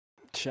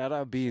Shout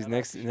out bees.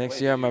 Next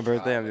year on my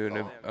birthday, I'm doing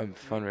a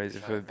fundraiser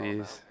for the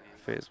bees.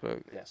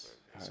 Facebook. Yes.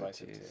 Oh,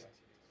 jeez.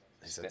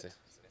 He said it.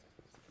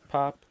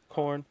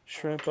 Popcorn,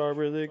 shrimp are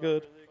really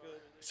good.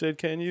 Sid,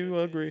 can you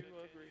agree?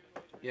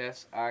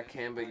 Yes, I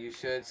can, but you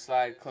should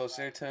slide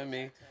closer to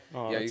me.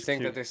 Oh, Yeah, you that's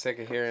think cute. that they're sick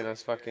of hearing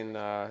us fucking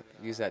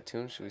use that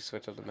tune? Should we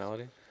switch up the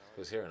melody?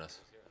 Who's hearing us?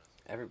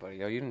 Everybody,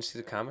 yo, you didn't see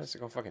the comments? They're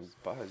going fucking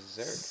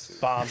berserk.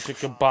 Bomb,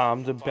 chicka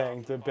bomb, da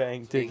bang,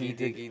 Diggy,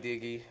 diggy,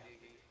 diggy.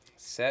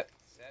 Set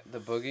the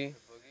boogie.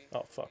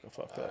 Oh, fuck, I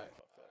fucked up.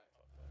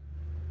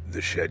 The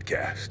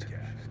Shedcast.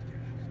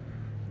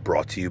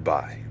 Brought to you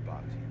by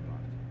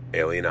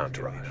Alien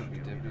Entourage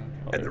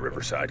and the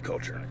Riverside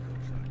culture.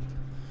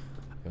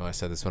 You want to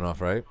set this one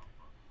off right?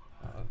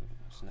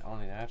 It's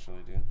only naturally,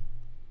 dude.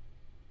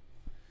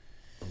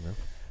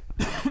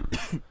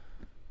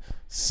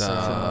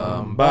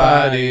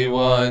 Somebody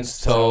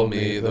once told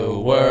me the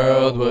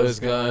world was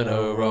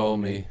gonna roll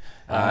me.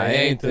 I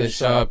ain't the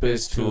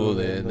sharpest tool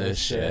in the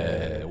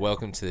shed.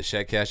 Welcome to the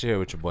Shedcast. You're here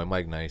with your boy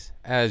Mike Nice,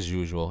 as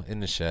usual, in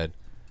the shed.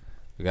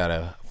 We got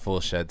a full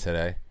shed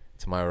today.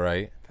 To my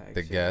right,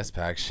 the guest,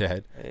 packed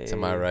shed. Hey. To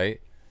my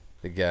right,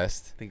 the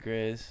guest. The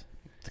Grizz.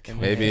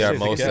 Maybe our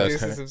most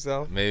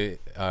himself? maybe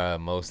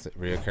most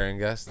reoccurring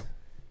guest.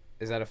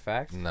 Is that a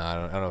fact? No, I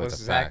don't know if Was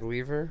it's a Zach fact.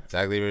 Lever?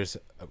 Zach Lever's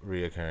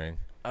reoccurring,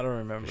 I don't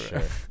remember. for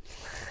sure.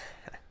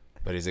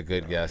 But he's a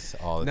good guest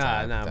all the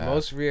time. Nah.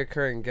 Most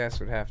reoccurring guests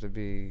would have to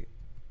be.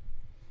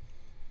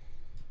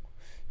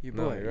 You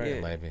No, boy, you're right. It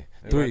yeah. might be. It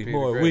might 3 be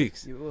more the Grizz.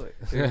 weeks. You boy.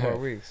 3 more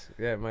weeks.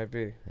 Yeah, it might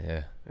be.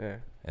 Yeah. Yeah.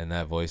 And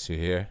that voice you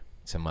hear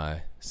to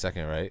my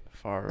second right.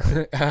 Far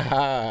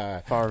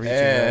right. Far reaching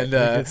And You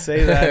could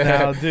say that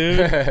now,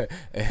 dude.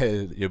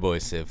 and your boy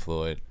Sid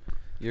Floyd.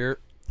 You're.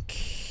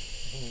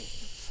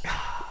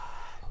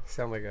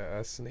 Sound like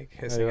a snake Hey,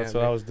 hissing that's at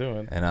what me. I was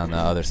doing. And on the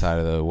other side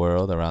of the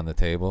world, around the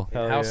table,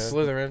 Hell House yeah.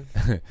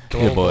 Slytherin.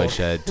 your boy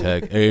Shed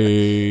Tech.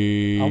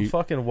 Hey. I'm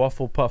fucking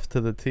waffle puff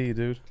to the T,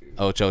 dude.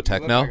 Ocho You look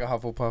Techno. like a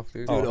Hufflepuff,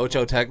 dude. Dude,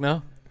 Ocho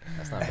Techno?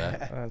 That's not bad.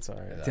 That's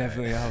alright.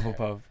 Definitely a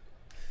Hufflepuff.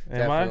 Am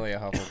Definitely a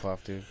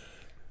Hufflepuff, dude.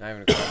 Not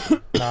even a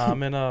question. I? Nah,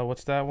 I'm in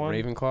what's that one?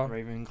 Ravenclaw?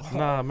 Ravenclaw.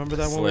 Nah, remember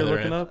that one we were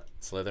looking up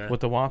Slytherin. with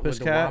the Wampus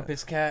With the cat?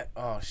 Wampus cat?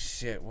 Oh,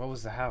 shit. What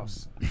was the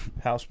house?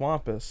 House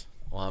Wampus.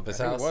 Wampus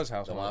I think House. it was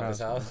House The Wampus.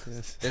 Wampus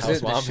House. This House is,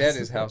 the Wampus. shed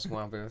is House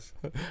Wampus.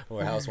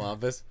 Or House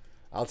Wampus.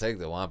 I'll take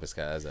the Wampus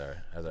cat as our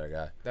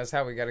guy. That's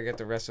how we got to get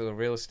the rest of the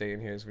real estate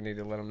in here is we need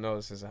to let them know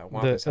this is a The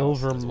Wampus house.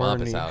 It's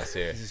Wampus Ilvermorny. House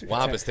here. This is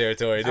Wampus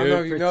territory, I don't know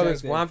if dude. you know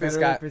this. Wampus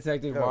got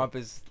protected Yo.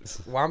 Wampus.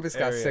 Wampus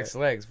got area. 6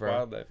 legs,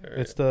 bro.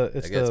 It's It the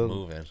gets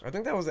moving. I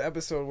think that was the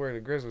episode where the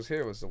Grizz was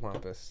here was the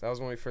Wampus. That was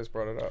when we first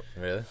brought it up.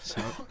 Really?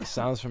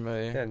 Sounds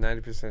familiar. Yeah,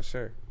 90%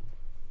 sure.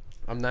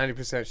 I'm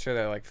 90% sure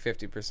that like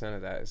 50%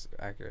 of that is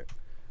accurate.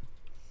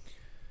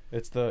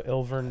 it's the That's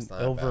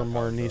not a bad Ilvermorny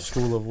fact, though.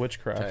 School of Trying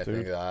Witchcraft, to think of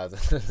dude. the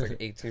odds. It's like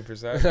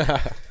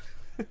 18%.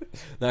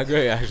 Not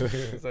great, actually.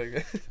 It's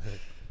like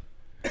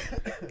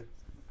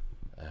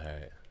All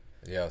right.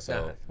 Yo,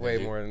 so nah, way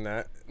more than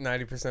that.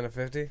 90% of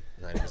 50?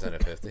 90%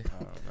 of 50. I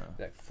don't know.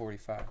 Like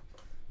 45.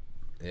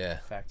 Yeah.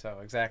 Facto.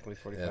 Exactly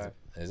 45.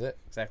 Is it?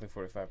 Exactly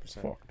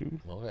 45%. Fuck, dude.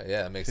 Okay.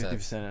 Yeah, that makes 50%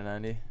 sense. of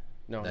 90.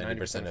 No,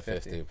 90% of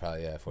 50,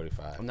 probably, yeah,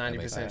 45. I'm That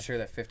makes 90% sense. sure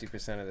that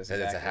 50% of this That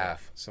is it's a accurate.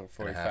 half. So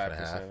And a half and a 45%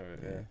 half. of it,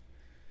 yeah.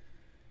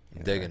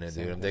 I'm digging it,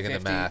 dude. I'm digging the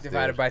 50 math,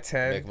 divided dude. by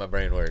 10. Make my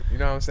brain work. You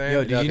know what I'm saying? Yo,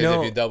 You did you 'cause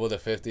know? if you double the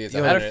 50, it's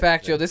Yo, 100. Matter of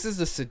fact, yo, this is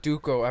the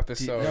Sudoku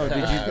episode. No, did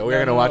you- We're going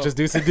to no, watch no. us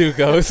do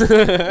Sudokus.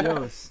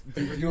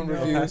 Yo, We're doing Pass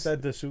reviews.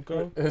 that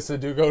Dasuko?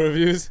 Sudoku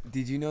reviews.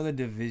 did you know the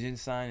division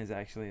sign is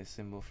actually a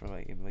symbol for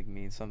like it like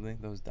means something?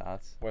 Those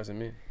dots. What does it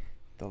mean?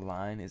 The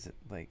line is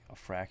like a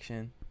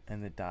fraction,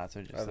 and the dots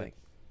are just Are they like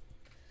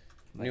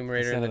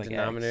Numerator instead and of, the like,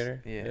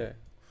 denominator?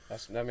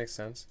 X. Yeah. That makes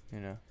sense. You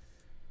know.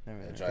 Never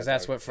Yeah, know. try- Because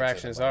that's what Each of the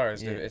fractions bottom. are.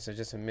 Is Yeah. it's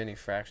just a mini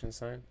fraction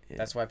sign. Yeah.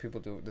 That's why people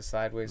do the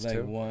sideways like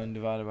too. 1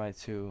 divided by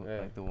 2, Yeah.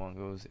 like the 1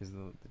 goes is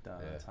the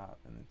dot Yeah. on top,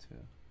 and the 2.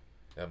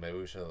 Yeah, maybe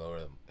we should lower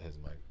his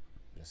mic.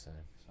 Just saying.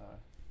 Sorry.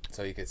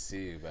 So he could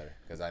see you better.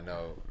 Because I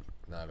know.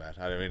 Not bad.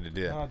 I didn't mean to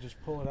do that. Nah,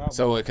 just pull it out.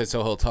 So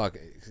he'll talk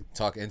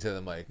into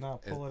the mic. Nah,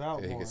 pull it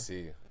out He more. can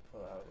see you.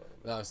 Pull out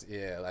a little bit. No,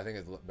 yeah, I think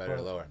it's better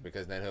But- lower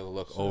because then he'll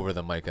look So- over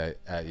the mic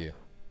at you.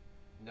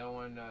 No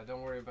one,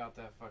 don't worry about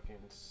that fucking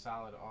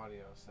solid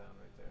audio sound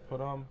right there. Put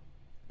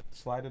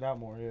slide it out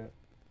more, yeah.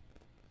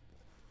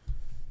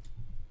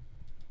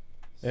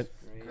 It,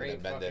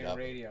 Great Bend it fucking up.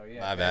 radio,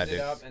 yeah. My Bend bad, it dude.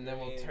 up and then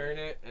we'll turn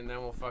it and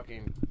then we'll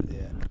fucking.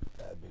 Yeah,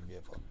 that'd be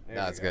beautiful. There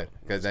No, we it's go. good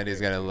because then That's he's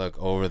great. gonna look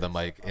over the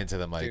mic into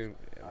the mic Dude,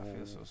 I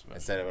feel so special.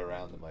 instead of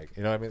around the mic.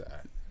 You know what I mean?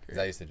 Alright. 'Cause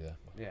I used to do that.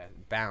 yeah,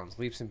 bounds,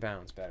 leaps and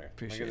bounds, better. Look at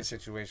Appreciate the it.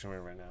 situation we're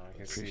in right now. I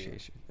can see.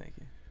 Appreciate you. Thank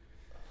you.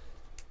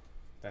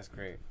 That's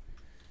great.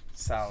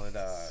 Solid.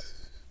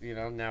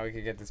 Now we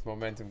can get this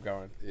momentum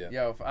going. Yeah.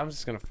 Yo, I'm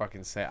just gonna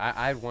fucking say,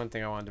 I had one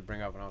thing I wanted to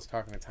bring up when I was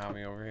talking to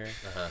Tommy over here,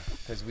 Uh-huh.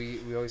 because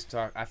we always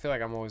talk. I feel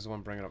like I'm always the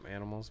one bringing up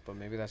animals, but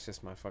maybe that's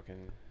just my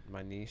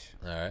niche.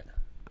 All right.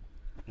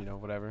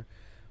 Whatever.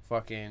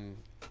 Fucking,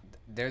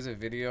 there's a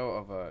video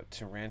of a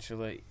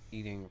tarantula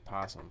eating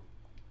possum.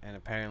 and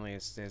apparently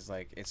it's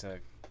a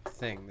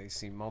thing. They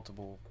see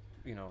multiple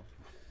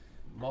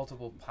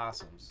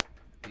possums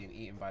being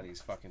eaten by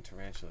these fucking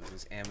tarantulas,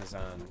 these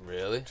Amazon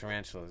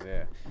tarantulas,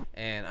 yeah.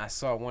 And I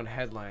saw one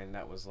headline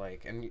that was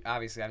like, and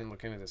obviously I didn't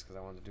look into this because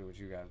I wanted to do it with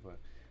you guys, but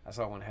I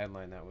saw one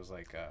headline that was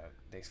like,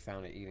 they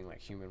found it eating like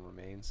human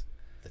remains.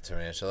 The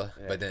tarantula,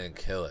 but didn't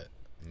kill it.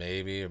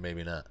 Maybe or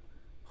maybe not.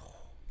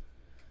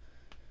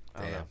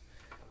 I don't know.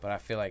 But I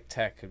feel like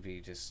tech could be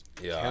just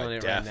killing it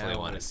right now. I definitely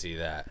want to see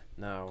that.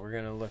 No, we're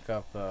gonna look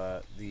up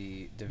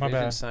the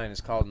division sign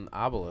is called an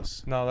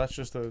obelisk. No, that's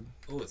just a.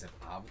 Ooh, it's an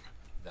obelisk.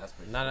 That's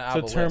pretty. Not an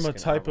It's obelisk. a term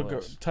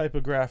of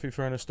typography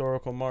for an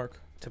historical mark.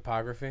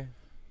 Topography.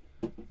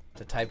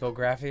 The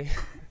typography.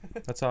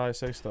 That's how I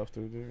say stuff,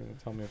 dude. You're gonna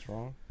tell me it's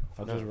wrong.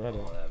 I just read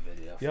it. That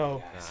video Yo,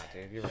 Nah,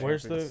 dude, you're right.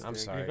 where's the? I'm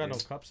sorry. You got no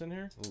dude. cups in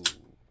here? Ooh.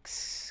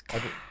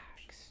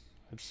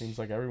 It seems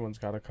like everyone's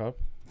got a cup.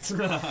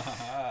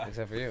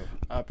 Except for you.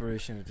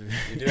 Operation.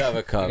 You do have a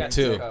You cup got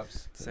too. two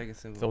cups. Second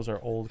symbol. Those are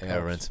old I cups.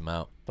 gotta rinse them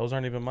out. Those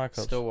aren't even my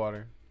cups. Still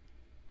water.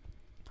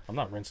 I'm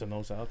not rinsing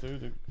those out,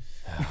 dude.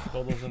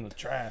 Throw those in the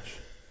trash.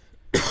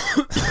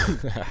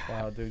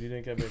 Wow, dude, you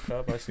didn't get me a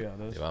cup? I see how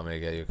it is. You want me to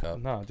get you a cup?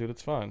 Nah, dude,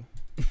 it's fine.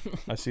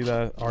 I see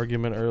that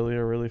argument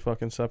earlier really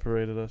fucking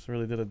separated us.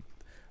 Really did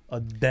a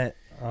dent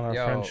on our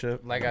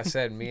friendship. Like I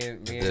said, me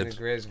and the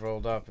Grizz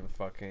rolled up and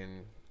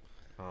fucking,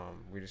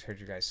 we just heard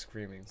you guys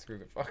screaming through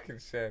the fucking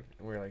shed,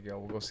 and we were like, yo,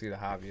 we'll go see the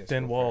hobbyist.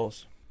 Thin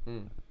walls.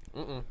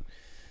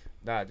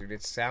 Nah, dude,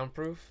 it's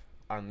soundproof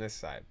on this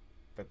side,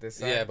 but this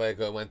side. Yeah, but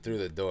it went through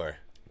the door.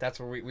 That's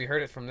where we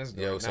heard it from this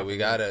door. Yo, so we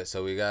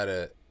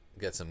gotta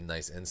get some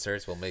nice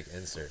inserts. We'll make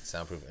inserts,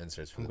 soundproof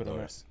inserts for the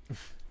doors.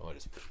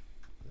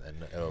 And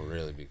it'll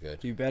really be good.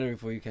 Do better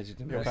before you catch it.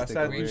 that's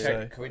that we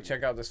say. Can we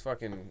check out this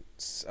fucking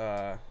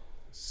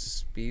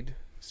speeda?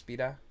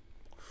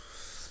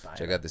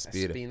 Check out the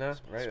speed. Spina,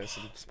 right?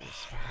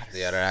 The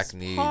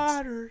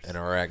arachnids and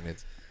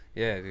arachnids.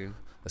 Yeah, dude.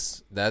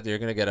 That you're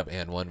gonna get up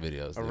and one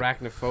videos. Dude.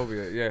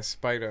 Arachnophobia. Yeah,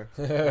 spider.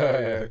 Oh,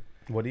 yeah.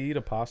 What do you eat,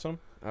 a possum?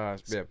 Yeah,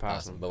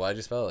 possum. But why'd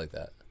you spell it like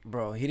that?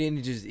 Bro, he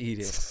didn't just eat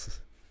it.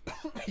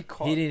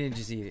 He didn't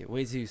just eat it.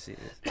 Wait till you see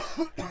this.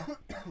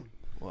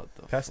 What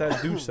the? Pass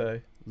that douce.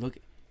 Look,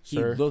 he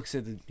Sir. looks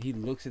at the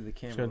camera.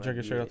 Just gonna drink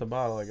it straight out the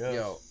bottle, I guess.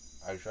 Yo,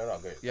 I shut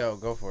up. Great. Yo,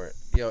 go for it.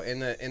 Yo, in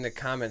the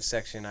comment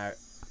section, I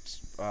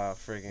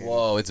friggin'.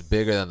 Whoa, it's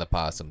bigger than the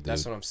possum, dude.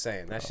 That's what I'm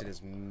saying. That shit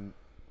is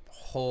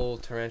whole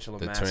tarantula.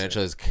 The massive.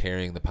 tarantula is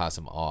carrying the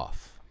possum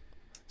off,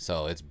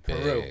 so it's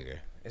Peru. bigger.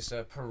 It's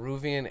a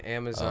Peruvian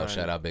Amazon. Oh,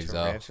 shout out Big Zo.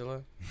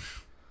 tarantula.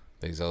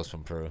 Big Zo's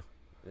from Peru.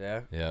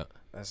 Yeah. Yeah.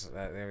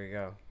 There we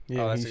go.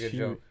 Yeah, oh, that's a he's good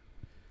huge. joke.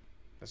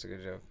 That's a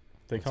good joke.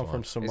 They come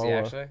from Is he Samoa.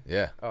 actually?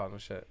 Yeah. Oh no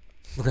shit.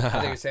 I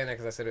think you're saying that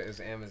because I said it was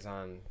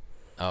Amazon.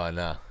 Oh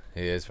no,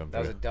 he is from That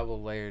Peru. was a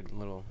double layered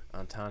little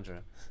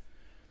entendre.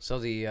 So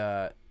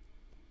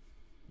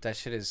that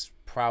shit is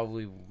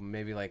probably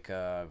maybe like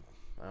I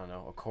don't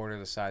know, a quarter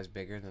the size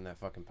bigger than that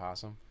fucking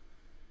possum.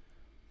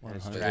 And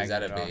it's Is dragging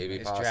that it a off. baby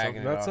It's possum?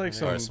 dragging it That's off like in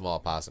some- Or there. a small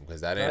possum,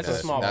 because that ain't That's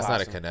a small that's not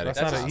a possum. Connecticut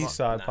That's not an possum. east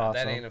side Nah, possum.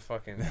 that ain't a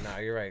fucking. Nah,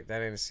 you're right.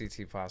 That ain't a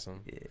CT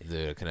possum.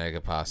 Dude, a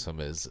Connecticut possum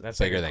is That's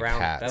bigger like a than ground-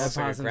 cats. that's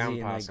That like a possum's ground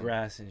eating like possum.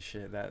 grass and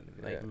shit. That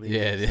like Yeah.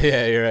 leaves.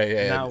 Yeah, you're right.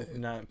 Yeah, Not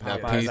Not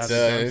Popeyes. pizza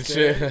and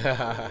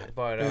shit.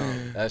 But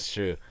That's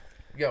true.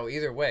 yo,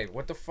 either way,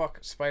 what the fuck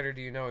spider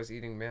do you know is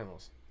eating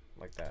mammals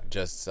like that?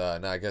 Just no,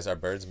 I guess are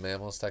birds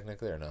mammals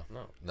technically or no?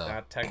 No, No.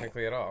 not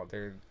technically at all.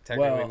 They're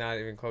technically Well- not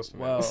even close to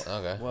Well, mammals.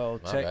 Okay. well,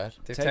 My bad.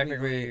 They're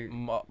technically, technically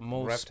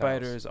most reptiles.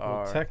 spiders Well,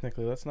 are.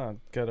 technically, let's not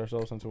get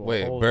ourselves into a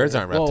Wait, hole birds here.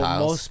 aren't well,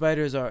 reptiles. most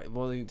spiders are.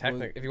 Well,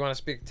 If you want to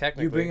speak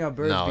technically, you bring up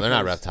birds. No, they're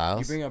not because reptiles.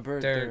 You bring up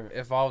birds. they're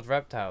evolved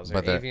reptiles. They're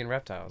But they're- avian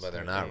reptiles. But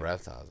they're not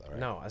reptiles, all right?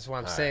 No, that's what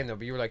I'm All saying right. though.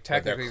 But you were like But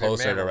technically they're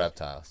closer to mammals.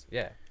 reptiles.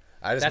 Yeah,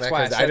 I just That's meant why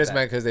I because said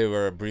that. they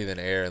were breathing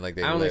air and like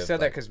they. I only lived,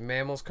 said that like, because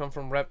mammals come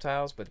from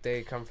reptiles, but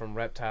they come from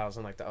reptiles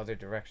in like the other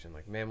direction.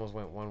 Like mammals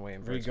went one way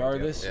and birds went the other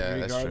regardless, way. Yeah,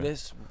 that's true.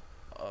 regardless.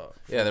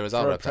 Yeah, there was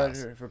all for a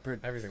reptiles. predator,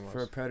 Everything was.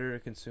 for a predator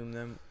to consume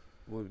them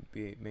would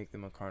make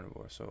them a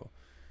carnivore. So,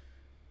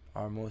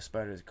 are most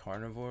spiders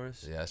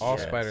carnivores? Yes. All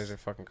yes. spiders are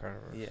fucking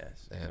carnivores.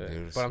 Yes. Damn, Yeah.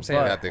 dude. But I'm you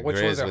saying, got the which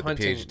ones Grizz are with the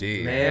hunting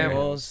PhD.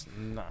 mammals?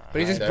 Nah.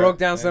 But he just They're- broke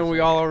down something we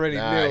all already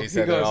Nah, knew. he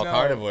said they're goes, all no.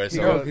 carnivores, He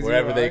so goes,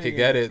 wherever they could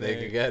get it, arguing,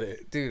 they could get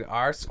it. dude,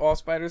 are all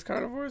spiders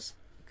carnivores?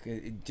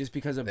 Just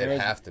because a They'd bird.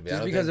 have to be. I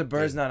Just don't because a think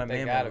bird's there's- not a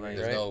They mammal. gotta be, like,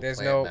 There's right? no There's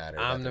plant no matter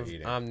that they're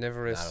eating.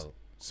 omnivorous That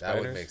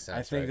spiders. would make sense.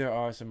 I think right? there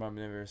are some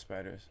omnivorous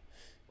spiders,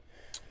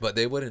 But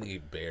they wouldn't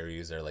eat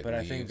berries or like but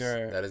leaves. I think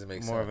they're that doesn't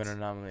make more sense. of an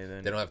anomaly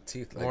than. They don't have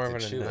teeth. Like, More to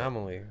of chew an it.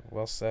 anomaly.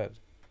 Well said.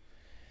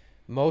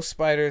 Most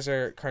spiders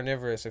are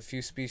carnivorous. A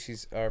few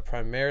species are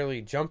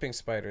primarily jumping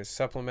spiders.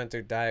 Supplement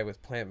their diet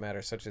with plant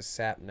matter such as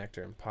sap,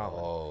 nectar, and pollen.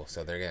 Oh,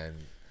 so they're getting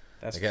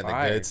That's they're getting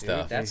fire, the good dude.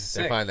 stuff. That's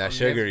They sick. find that I'm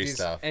sugary never- these-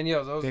 stuff. And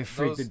yo, those They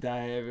freak to those,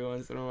 die every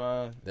once in a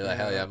while. They're like,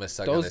 hell yeah, I'm gonna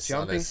suck on those this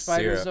jumping this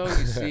spiders syrup.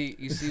 though.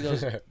 You see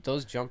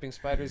those jumping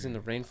spiders in the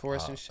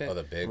rainforest and shit. Oh,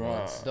 the big Bro.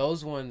 ones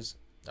Those ones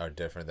are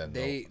different than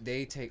the.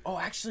 they take. Oh,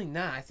 actually,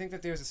 nah. I think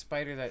that there's a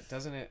spider that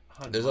doesn't it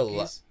hunt There's a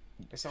monkeys.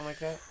 or something like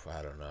that?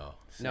 I don't know.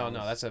 No,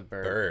 that's a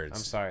bird. Birds.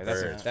 I'm sorry.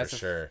 Birds That's for a,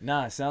 sure.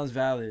 Nah, sounds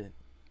valid.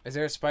 Is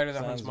there a spider that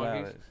Sounds hunts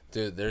monkeys? valid.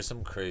 Dude, there's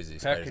some crazy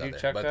Peck, spiders could out you there.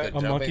 check But that? the A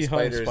jumping monkey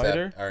hunting spiders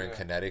spider? that are in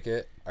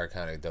Connecticut are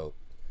kind of dope.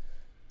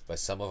 But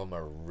some of them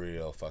are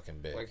real fucking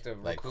big. Like the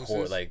like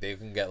recluses? like they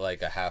can get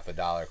like a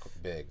 $50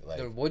 big. Like,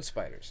 The wood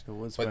spiders. The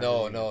wood but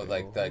spider. no,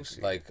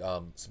 like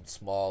some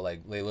small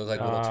like they look like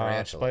little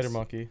tarantulas. Spider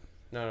monkey.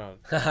 No.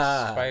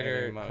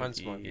 Spider Monkey.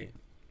 hunts monkey.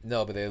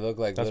 No, but they look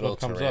like That's little what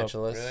comes up.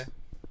 tarantulas. Really?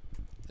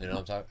 You know what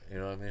I'm talking? You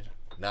know what I mean?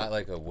 Not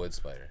like a wood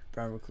spider.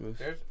 Brown recluse.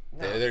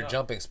 They're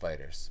jumping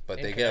spiders, but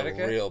In they Connecticut?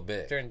 get real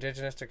big. They're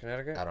indigenous to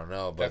Connecticut? I don't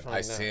know, but Definitely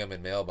I see them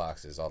in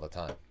mailboxes all the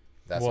time.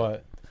 That's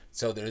What?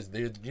 So there's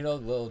you know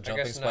little I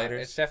jumping guess not.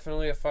 spiders. It's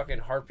definitely a fucking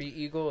harpy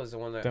eagle is the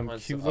one that Them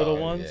hunts cute the little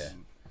fucking- ones? Yeah.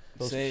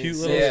 Those Say- cute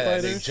say- little Yeah, they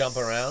spiders? jump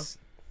around.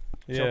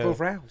 Yeah. Jump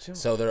around. Jump.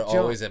 So they're Jump,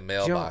 always in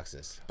jump,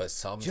 mailboxes, but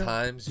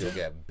sometimes you'll jump.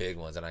 get big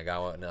ones, and I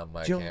got one on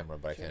my Jump, camera,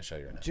 but I can't show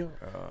you right now. Jump.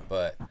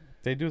 But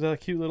They do that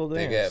cute little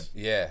they dance.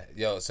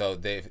 so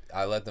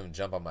I let them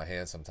jump on my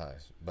hand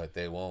sometimes, but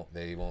they won't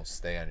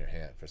stay on your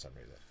hand for some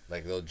reason.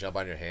 Like they'll jump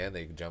on your hand,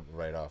 they jump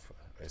right off.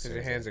 Because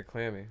your hands are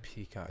clammy.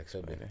 Peacock It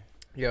could be. spider.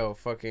 Yo,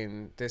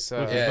 fucking this.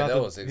 Look, he's Yeah, about to-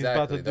 those he's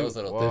about to exactly. do- Those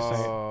little Whoa, things,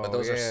 but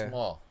those yeah. are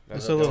small.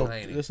 It's Those a are little,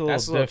 tiny. it's a little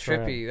That's a little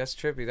different. trippy. That's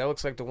trippy. That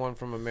looks like the one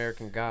from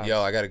American Gods.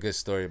 Yo, I got a good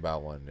story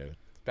about one, dude.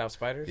 About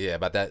spiders? Yeah,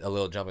 about a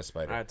little jumping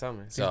spider. All right, tell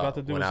me. So about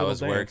to do when his I little was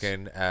dance.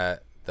 working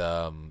at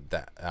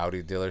the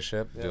Audi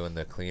dealership Yeah. doing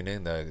the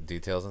cleaning, the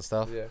details and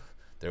stuff, Yeah.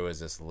 there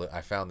was this.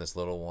 I found this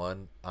little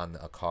one on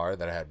a car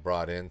that I had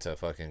brought in to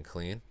fucking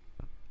clean,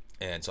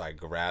 and so I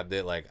grabbed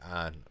it like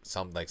on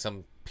some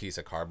piece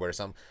of cardboard or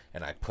something,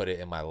 and I put it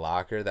in my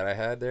locker that I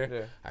had there.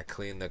 Yeah. I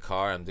cleaned the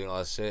car. I'm doing all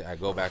this shit. I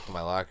go back to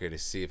my locker to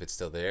see if it's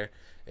still there.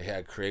 It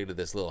had created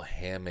this little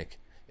hammock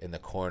in the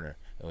corner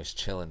and was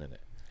chilling in it.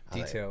 I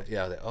was like- Detailed.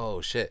 yeah, I was like,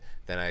 oh shit.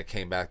 Then I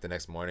came back the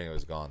next morning. It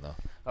was gone though.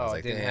 I was Oh, like,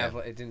 it didn't damn.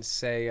 have. It didn't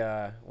say.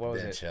 What was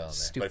Didn't it? chill in there.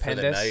 Stupendous. But for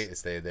the night, it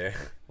stayed there.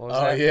 What was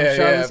Oh that? yeah, From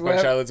Charlotte's from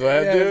Web? Charlotte's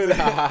Web,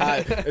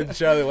 Yeah, dude. And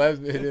Charlotte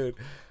Web, dude.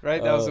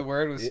 Right, that was the Oh,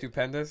 word. Was yeah.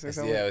 stupendous or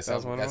something. Yeah, it was that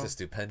was something, one that's of a them.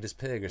 stupendous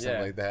pig or something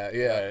Yeah. like that.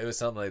 Yeah, it was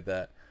something like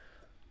that.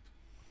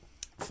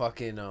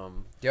 Fucking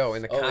yo,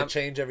 in the Oh, they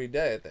change every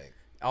day, I think.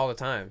 all the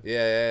time.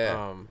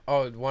 Yeah.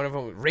 One of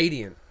them,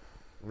 Radiant.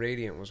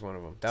 Radiant was one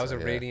of them. That was So, a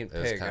yeah, Radiant it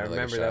was pig. I kinda like a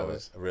remember that Charlotte-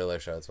 was a real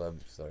life Charlotte's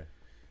Web story.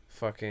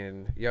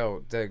 fucking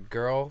yo. The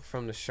girl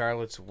from the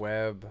Charlotte's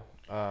Web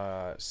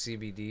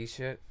CBD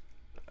shit,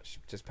 she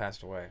just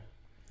passed away.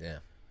 Yeah.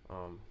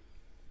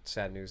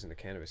 Sad news in the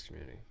cannabis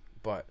community.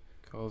 But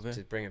COVID.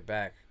 to bring it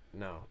back,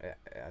 no. I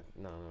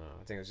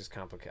think it was just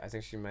complicated. I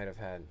think she might have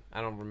had.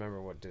 I don't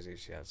remember what disease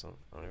she had. So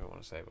I don't even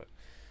want to say, but.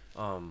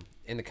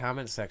 In the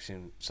comment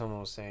section, someone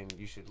was saying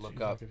you should look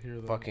Jeez, I up could hear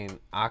that. fucking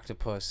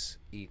octopus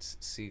eats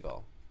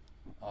seagull.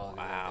 Oh,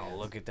 Wow,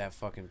 look at that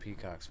fucking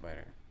peacock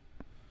spider.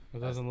 It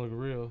doesn't look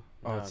real.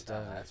 Oh, No, it it's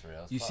doesn't. That's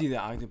real. You see the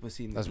octopus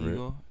eating That's the rude.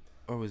 eagle,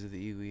 or was it the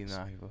eagle eating the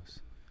octopus?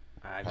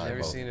 I've Probably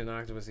never both. seen an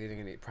octopus eating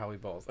an probably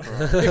both.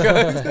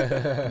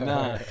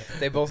 Nah,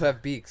 They both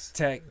have beaks.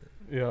 tech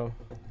Yo.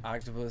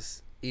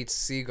 Octopus eats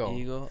seagull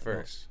Eagle?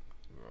 first.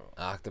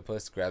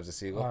 Octopus grabs a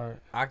seagull. All right.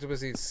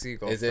 Octopus eats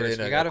seagull Is it first. in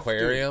We an gotta-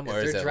 aquarium dude, or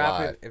if is they're it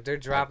dropping, live? If they're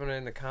dropping it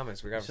in the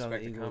comments, we gotta You saw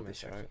respect the the eagle with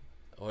comments, the shark? right?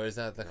 Or is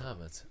that the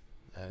comments?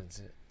 I haven't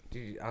seen it.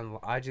 Dude, on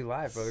IG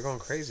Live, bro, they're going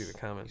crazy. The You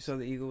comments. saw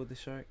the eagle with the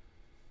shark?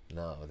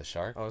 No, the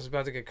shark? Oh, it's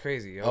about to get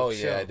crazy. Yo. Oh,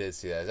 Chill. yeah, I did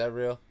see that. Is that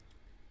real?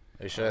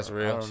 Are you sure that's I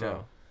real? don't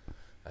know.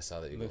 I saw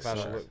the eagle. Looks About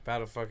Shark.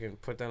 to fucking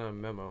put that on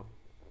memo.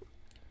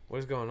 What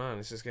is going on?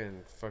 It's just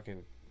getting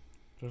fucking.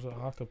 There's an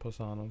octopus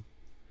on him.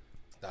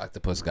 The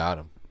octopus got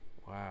him.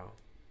 Wow.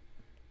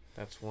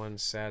 That's one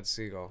sad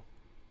seagull.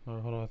 All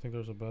right, hold on. I think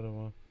there's a better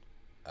one.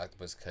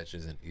 Octopus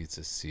catches and eats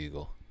a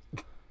seagull.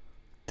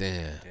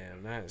 Damn.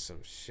 Damn, that is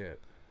some shit.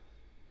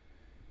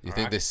 You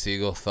think the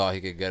seagull thought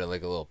he could get it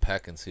like a little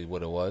peck and see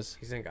what it was?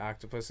 You think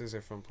octopuses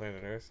are from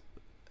planet Earth?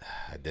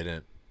 I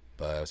didn't,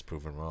 but I was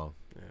proven wrong.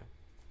 Yeah.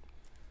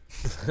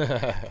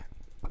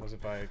 Was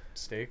it by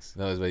steaks?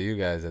 No, it was by you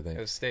guys, I It think.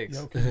 was steaks.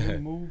 Yo, can you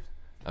move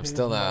I'm his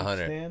still not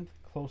 100. nightstand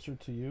closer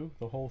to you,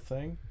 the whole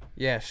thing?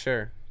 Yeah,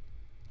 sure.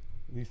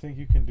 Do you think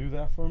you can do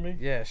that for me?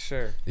 Yeah,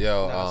 sure.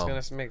 Yo, No,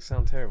 it's gonna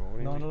sound terrible. What do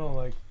you No, mean? no, no.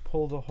 Like,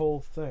 pull the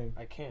whole thing.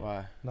 I can't.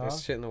 Why? Nah?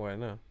 There's shit in the way.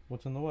 No.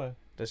 What's in the way?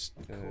 There's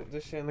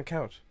shit in the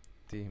couch.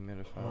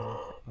 Dehumidifier.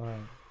 All right.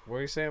 What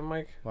are you saying,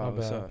 Mike? Wow, My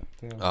what's bad. up?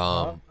 Damn.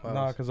 Wow.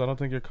 Nah, because I don't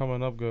think you're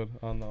coming up good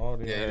on the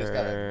audio. Yeah, you just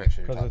gotta make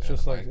sure you're Because it's talking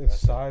just to the like, mic, it's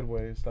that's it.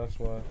 sideways. That's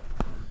why.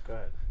 Go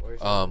ahead. What are you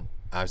saying?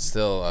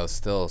 I was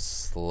still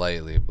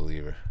slightly a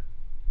believer.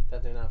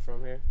 That they're not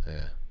from here?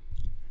 Yeah.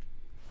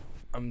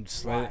 I'm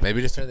slightly.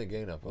 Maybe just turn the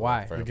gain up. A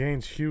Why? little for The him.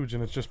 gain's huge,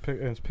 and it's just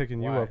it's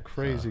picking you Why? up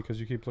crazy because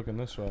you keep looking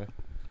this way.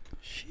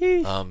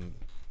 Sheesh.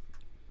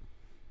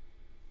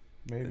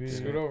 Maybe.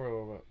 Scoot over a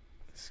little bit.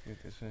 Scoot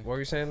this way. What were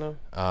you saying though?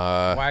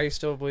 Uh, Why are you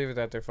still believing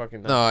that they're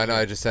fucking? no, I know.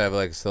 I just have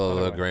like still a Other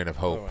little way. grain of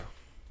Other hope. way.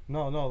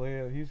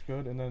 No, he's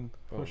good, and then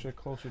push Boom. it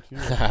closer to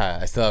you.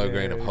 I still have a Yeah,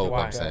 grain yeah, of you hope.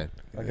 Why? I'm saying.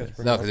 I guess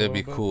bring No, it up because a it'd be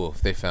little bit. cool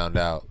if they found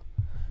out.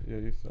 Yeah,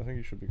 I think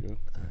you should be good.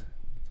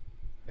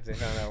 If they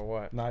found out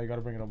what? Nah, you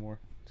gotta bring it up more.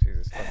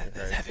 Jesus fucking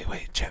Christ.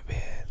 Heavyweight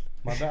champion.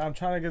 My bad. I'm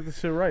trying to get this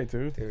shit right,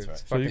 dude. Dude,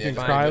 it's So you fucking can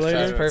fine. cry Just later?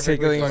 that's perfectly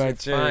Tickling my fucking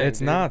chin. fine, It's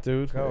dude. not,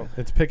 dude. Go.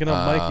 It's picking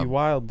up Mikey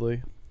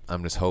wildly,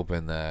 I'm just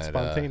hoping that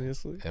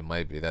spontaneously. it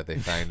might be that they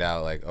find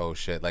out like, oh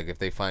shit, like if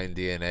they find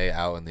DNA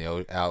out in the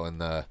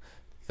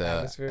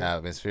atmosphere,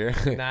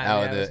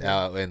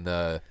 out in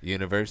the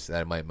universe,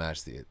 that might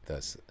match the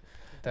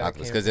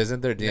Octopus. Because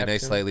isn't their DNA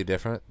slightly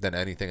different than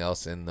anything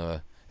else in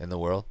the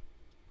world?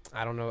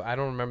 I don't know. I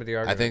don't remember the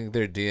argument. I think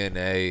their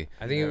DNA.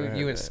 I think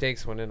you and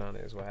Stakes went in on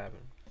it. Is what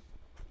happened.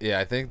 Yeah,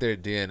 I think their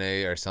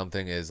DNA or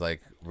something is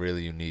like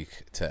really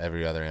unique to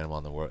every other animal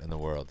in the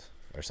world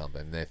or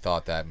something. And they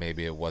thought that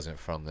maybe it wasn't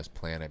from this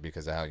planet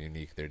because of how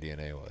unique their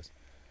DNA was.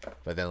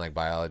 But then like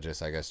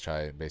biologists, I guess,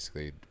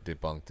 basically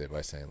debunked it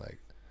by saying like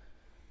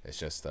it's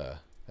just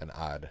an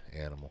odd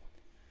animal.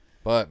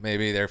 But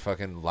maybe they're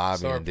fucking lobbying,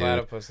 So are dude.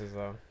 platypuses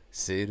though.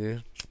 See,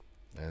 dude,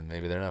 and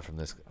maybe they're not from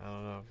this. I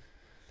don't know.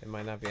 It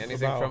might not be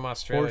anything from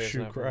Australia.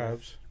 Horseshoe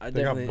crabs. I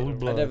They got definitely, blue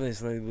blood. I definitely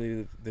slightly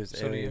believe there's So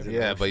do aliens. you. in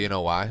the Yeah, ocean. but you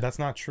know why? That's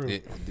not true.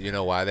 You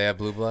know why they have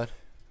blue blood?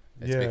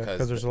 It's Yeah,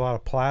 because there's a lot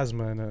of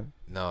plasma in it.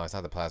 No, it's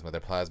not the plasma. Their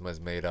plasma is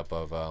made up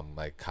of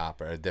like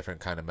copper, a different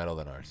kind of metal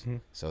than ours.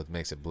 Mhm. So it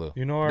makes it blue.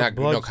 You know our No,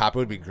 blood's, copper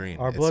would be green.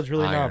 our It's blood's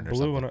really iron not or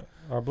blue. something.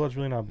 Our blood's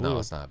really not blue. No,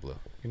 it's not blue.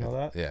 You know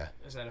that? Yeah,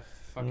 Is that a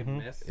fucking Mhm.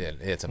 myth? yeah,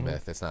 it's a Mhm.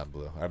 myth. It's not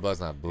blue. Our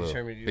blood's not blue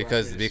sure me- you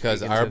because want me to speak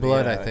our into the,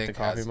 blood, I the think,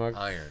 coffee has mug?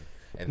 iron.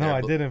 And No, their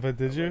I blo- didn't. But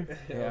did you?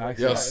 Yeah,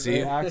 Yo, see-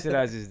 it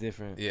oxidizes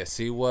different. Yeah,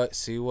 see what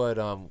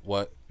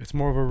It's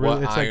more of a really.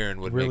 What It's iron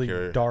like would really make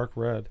your- dark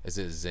red. is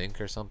it? Zinc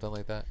or something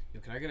like that?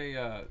 Yo, can I get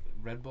a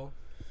Red Bull?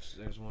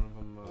 There's one of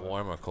them.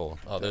 Warm or cold?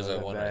 Oh, there's The a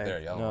other one bag. right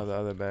there, yellow. No, the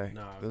other bag.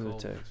 No, Those are cold.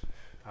 ticks.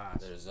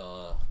 Pass. There's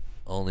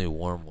only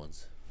warm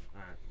ones.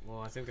 All right.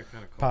 Well, I think they're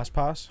kind of cold.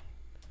 Pass.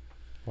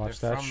 Watch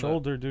They're that from the-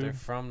 shoulder, They're dude.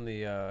 from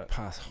the.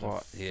 Pass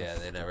hot. Yeah,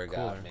 they never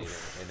cooler. made it.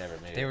 They never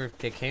made it.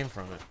 They came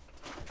from it.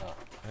 Oh.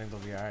 I think they'll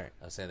be all right.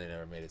 I'm saying they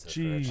never made it to the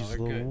fridge. Jeez they're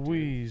good, dude.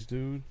 Louise,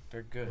 dude.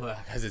 They're good.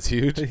 Because it's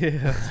huge.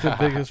 Yeah, it's the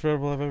biggest Red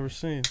Bull I've ever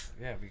seen.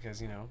 Yeah,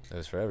 because It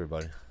was for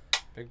everybody.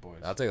 big boys.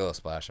 I'll take a little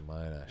splash of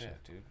mine, actually.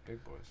 Yeah, dude,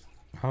 big boys.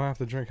 I'm gonna have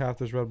to drink half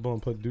this Red Bull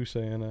and put Douce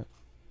in it.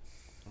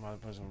 I'm about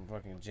to put some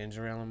fucking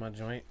ginger ale in my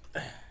joint.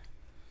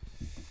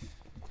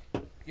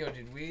 Yo,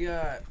 did we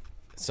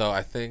So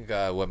I think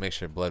what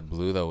makes your blood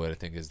blue, though, what I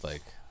think is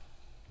like,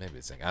 maybe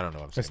it's like, I don't know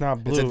what I'm saying. It's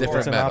not blue. It's a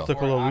different an metal.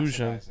 optical or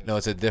illusion. oxidizing? No,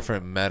 it's a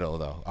different metal,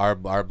 though. Our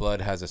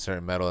blood has a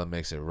certain metal that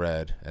makes it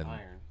red. And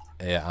Iron.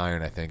 Yeah,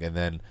 iron, I think. And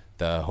then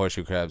the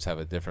horseshoe crabs have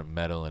a different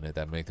metal in it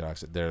that make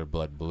their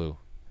blood blue.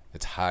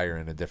 It's higher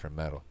in a different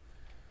metal.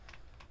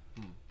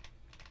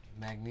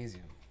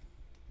 Magnesium.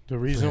 The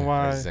reason Or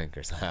why zinc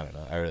or something. I don't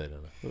know. I really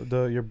don't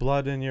know. your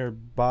blood in your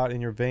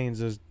in your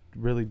veins is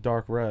really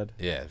dark red.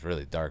 Yeah, it's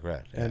really dark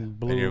red. Yeah. And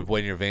blue-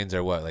 When your veins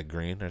are what, like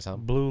green or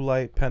something? Blue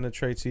light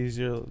penetrates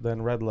easier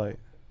than red light.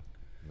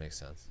 Makes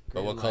sense. But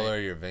Green what color light.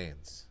 are your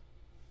veins?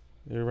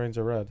 Your veins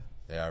are red.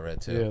 They are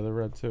red too. Yeah, they're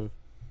red too.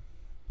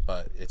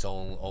 But it's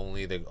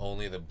only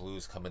the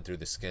blues coming through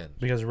the skin.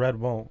 Because red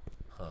won't.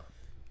 Huh.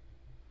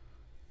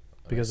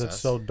 That Because makes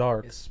it's sense. so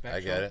dark. It's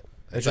spectral. I get it.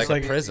 It's It's just like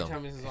like- a prism. You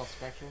tell me this is all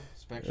spectral?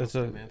 Spectral It's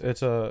a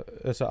semantics?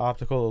 it's an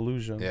optical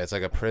illusion. Yeah, it's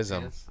like a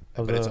prism. Yes.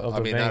 Of But it's, the- of I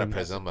the mean, not a vein.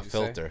 prism, a You say?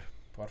 filter.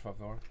 Por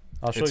favor.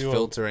 I'll show It's you.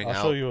 filtering I'll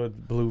show out. you a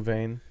blue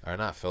vein. Or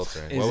not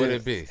filtering. Is What would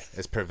it- it be?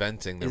 It's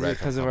preventing the Is red it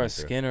because from of our coming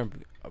through. skin or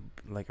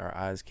like our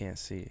eyes can't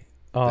see?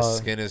 The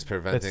skin is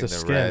preventing the the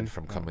skin. red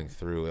from coming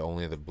through.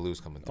 Only the blues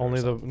coming through. or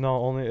Only something.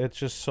 only it's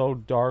just so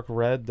dark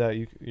red that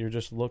you're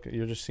just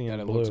seeing That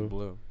it blue. looks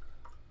blue.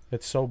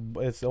 It's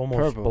almost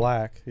Purple.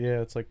 black.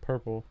 Yeah, it's like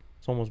purple.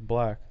 It's almost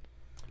black.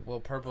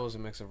 Well, purple is a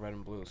mix of red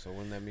and blue, so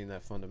wouldn't that mean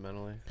that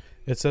fundamentally?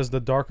 It says the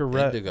darker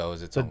red, Indigo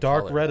is its the own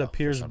dark color red now, for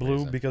appears some blue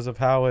reason. because of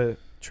how it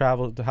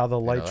travels, how the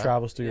light that?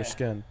 travels through your Yeah.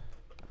 skin.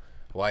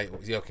 Why?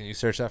 Yo, can you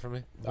search that for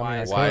me? Why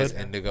I is Why could. is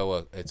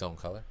indigo its own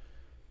color?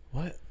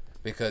 What?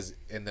 Because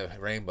in the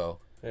rainbow,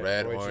 Yeah,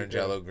 red, what'd you orange, do?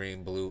 yellow,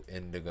 green, blue,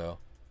 indigo.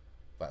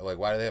 But like,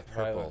 why do they have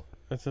purple? Violet.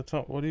 It's a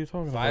what are you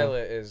talking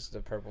Violet is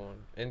the purple one.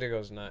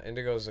 Indigo's not.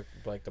 Indigo's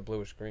like the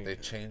bluish green. They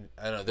change.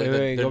 I don't know. Wait, The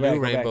wait, new go back,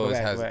 rainbow go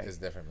back, has go back. is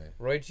different, man.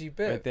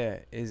 ROYGBIV. Right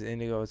there is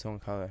indigo its own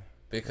color.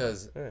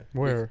 Because about?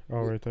 Where?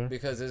 Oh, right there.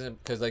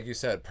 because like you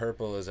said,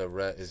 purple is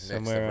mixed of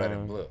Somewhere red and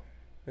around- blue.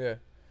 Yeah.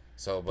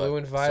 So Blue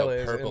and violet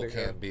is purple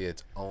indigo. can't be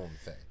its own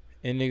thing.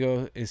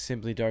 Indigo is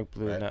simply dark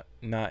blue, Right.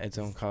 not its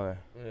own color.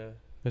 Yeah.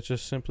 It's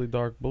just simply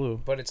dark blue.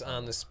 But it's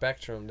on the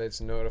spectrum.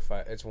 That's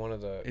notified. It's one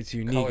of the. It's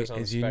unique. colors on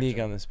It's the unique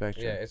spectrum. on the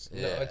spectrum. Yeah. It's no.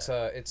 Yeah. It's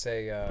a.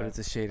 but it's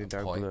a shade of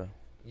dark point. blue.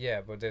 Yeah,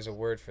 but there's a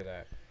word for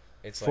that.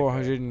 It's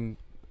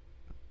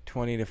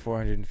 420 to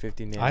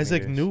 450 nanometers.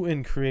 Isaac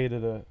Newton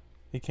created it.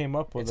 He came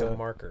up with It's it. a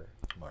marker.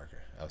 Marker.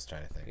 I was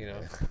trying to think. You know.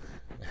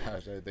 I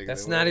was trying to think of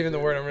That's the not word. even the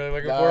word I'm really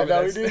looking No, for. no,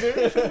 But we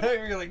that's- do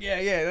We're like,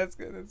 yeah, that's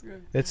good. That's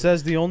good. It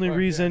says the only Fuck, yeah,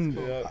 reason,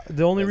 that's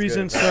the only That's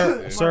reason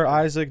good. Sir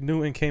Isaac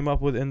Newton came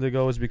up with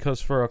indigo is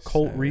because for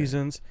occult Seven.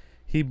 reasons,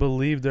 he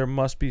believed there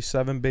must be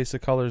 7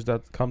 basic colors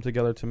that come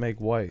together to make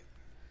white.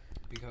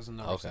 Because of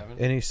number 7.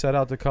 And he set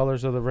out the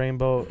colors of the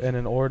rainbow in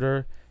an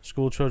order.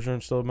 School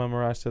children still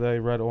memorize today: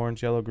 red,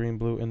 orange, yellow, green,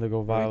 blue,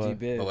 indigo, violet.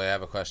 But wait, I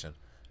have a question.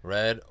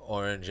 Red,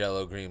 orange,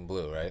 yellow, green,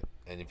 blue, right?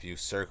 And if you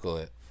circle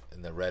it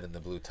and the red and the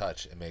blue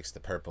touch, it makes the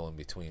purple in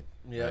between.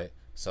 Yeah. Right?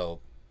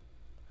 So.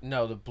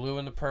 No, the blue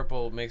and the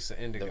purple makes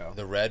the indigo.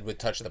 The red would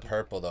touch the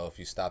purple though if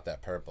you stop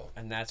that purple.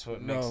 And that's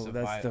what makes the violet.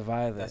 No, that's the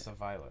violet. That's the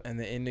violet. And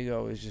the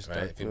indigo is just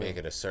right. If you make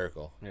it a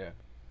circle. Yeah.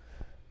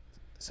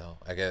 So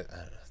I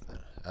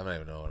don't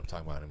even know what I'm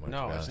talking about anymore.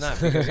 No, it's not.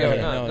 Because,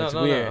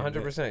 no, weird.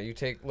 100%. You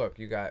take look.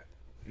 You got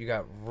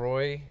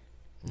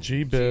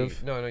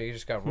ROYGBIV. No, you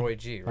just got Roy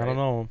G. Right? I don't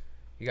know.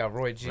 You got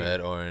Roy G.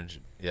 Red,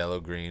 orange, yellow,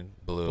 green,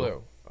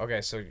 blue.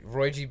 Okay, so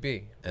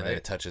ROYGBIV. And then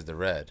it touches the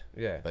red.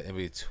 Yeah. But in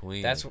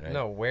between. That's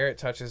right? Where it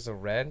touches the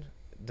red,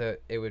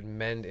 it would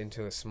mend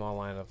into a small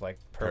line of like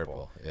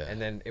purple. Yeah.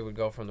 And then it would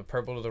go from the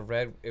purple to the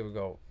red. It would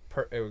go.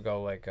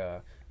 Like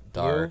dark.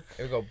 Blue.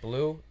 It would go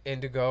blue,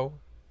 indigo,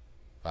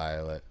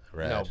 violet,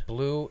 red. No,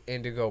 blue,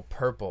 indigo,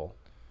 purple,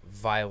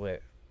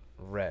 violet,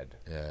 red.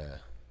 Yeah.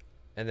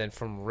 And then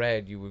from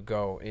red you would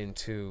go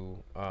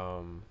into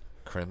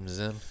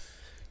crimson.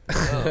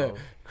 No.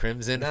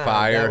 Crimson,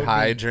 fire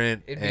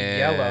hydrant. It'd be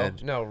yellow.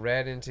 No,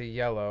 red into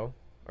yellow.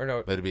 Or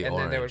no, but it'd be and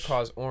orange. Then they would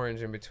cause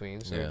orange in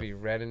between. So it'd be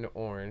red into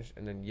orange,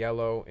 and then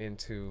yellow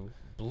into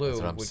blue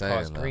would cause green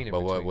in between.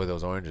 But what would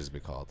those oranges be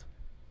called?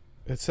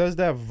 It says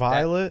that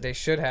violet. They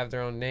should have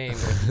their own name,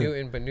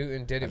 but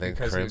Newton did it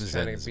because he was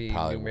trying to be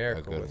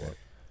numerical with it.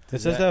 It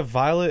says that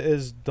violet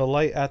is the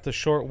light at the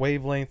short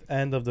wavelength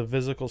end of the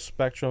visible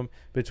spectrum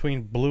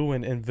between blue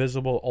and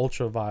invisible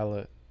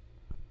ultraviolet.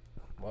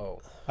 Whoa.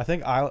 I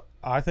think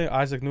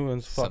Isaac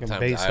Newton's fucking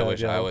base. I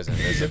wish I was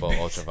invisible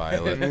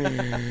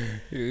ultraviolet.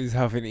 He was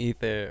huffing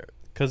ether.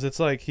 Cause it's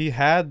like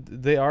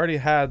they already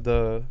had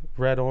the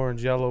red,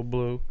 orange, yellow,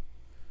 blue,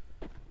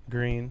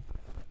 green.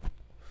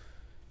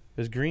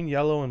 Is green,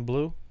 yellow, and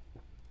blue?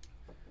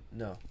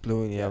 No.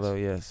 Blue and yellow,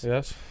 yes.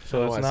 Yes.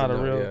 So it's not a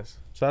real. Yes.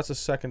 So that's a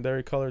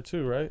secondary color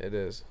too, right? It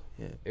is.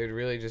 Yeah. It would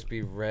really just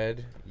be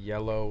red,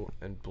 yellow,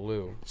 and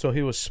blue. So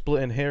he was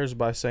splitting hairs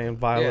by saying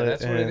violet and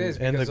that's what it is,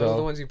 because indigo. those are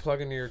the ones you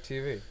plug into your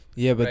TV.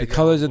 Yeah, but red, the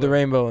colors yellow, of the blue.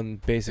 rainbow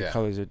and basic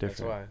colors are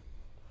different. That's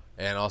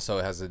why. And also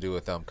it has to do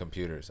with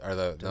computers. Are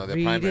the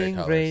primary reading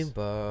colors.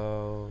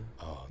 Rainbow.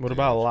 Oh, what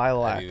about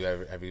lilac?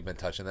 Have you been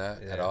touching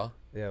that at all?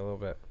 Yeah, a little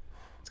bit.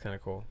 It's kind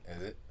of cool.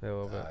 Is it? Yeah, a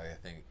little bit. I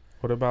think.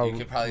 What about you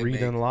could probably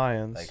reading make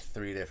lions? Like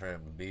 3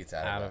 different beats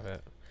out of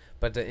it.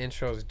 But the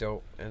intro is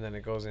dope, and then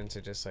it goes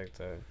into just like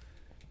the.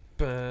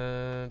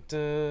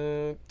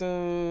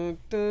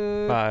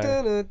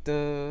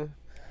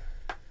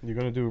 You're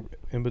gonna do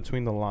In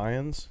Between the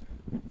Lions?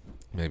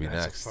 Maybe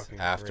that's next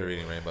after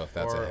Reading Rainbow, if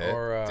that's a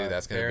hit. Dude,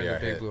 that's gonna be our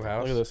hit. Blue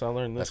House. Look at this. I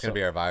learned this. That's gonna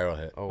be our viral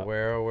hit. Oh,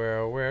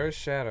 where is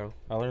Shadow?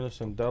 I learned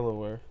this in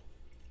Delaware.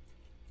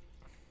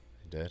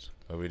 You did?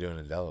 What are we doing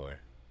in Delaware?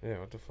 Yeah,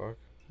 what the fuck?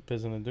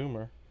 Bizzin' and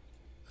Doomer.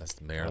 That's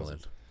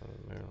Maryland.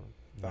 Maryland.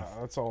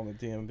 Nah, that's all in the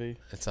DMV.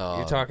 It's all.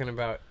 You're talking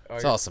about.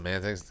 It's all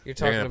semantics. You're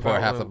talking gonna about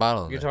pour half the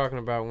bottle. You're talking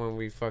about when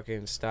we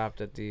fucking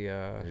stopped at the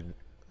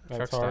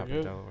truck stop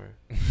in Delaware.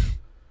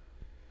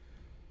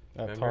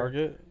 At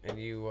Target. And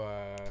you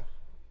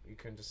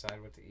couldn't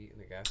decide what to eat in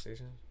the gas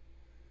station.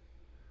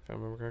 If I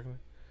remember correctly.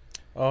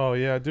 Oh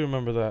yeah, I do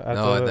remember that at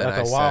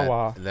the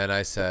Wawa. Then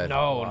I said,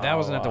 no, that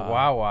wasn't at the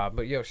Wawa.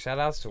 But yo, shout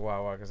outs to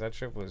Wawa because that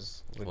trip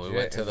was legit. We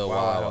went to the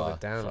Wawa. Wawa held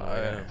it down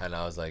and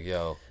I was like,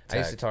 yo, I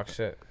used to talk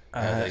shit.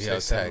 I was like, yo,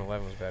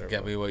 7-Eleven was better.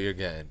 Get me what you're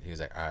getting. He was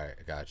like, all right,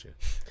 I got you.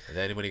 And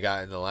then when he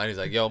got in the line, he's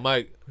like, yo,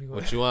 Mike,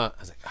 what you want? I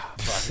was like, oh,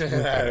 fuck.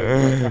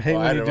 I hate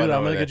when you do that.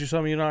 I'm going to get you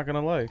something you're not going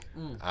to like.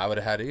 I would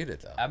have had to eat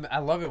it, though. I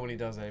love it when he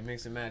does that. It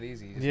makes it mad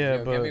easy. Just, yeah,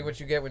 but... Give me what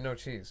you get with no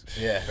cheese.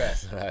 Yeah.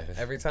 Best.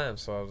 Every time.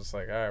 So I was just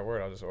like, all right,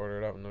 word. I'll just order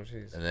it up with no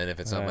cheese. And then if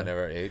it's something I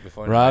never ate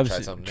before, Rob's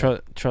try something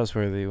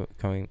trustworthy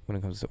when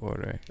it comes to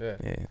ordering. Yeah.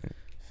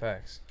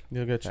 Facts.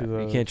 You'll get you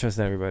the... You can't trust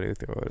everybody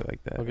with your order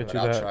like that. I'll get you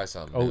I'll that try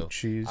something oat new.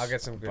 cheese. I'll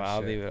get some good shit.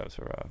 I'll leave it up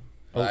to Rob.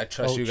 But I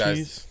trust you guys.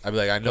 Cheese? I'd be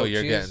like, I know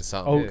you're getting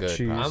something good.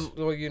 Cheese. I'm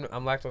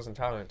lactose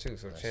intolerant too,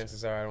 so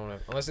chances are I don't want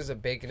to. Unless it's a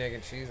bacon, egg,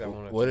 and cheese, I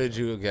want to. What did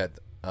you get?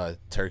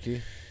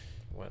 Turkey?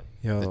 What?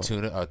 The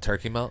tuna?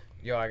 Turkey melt?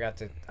 Yo, I got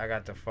the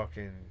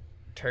fucking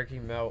turkey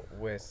melt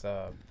with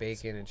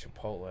bacon and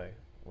chipotle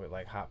with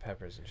like hot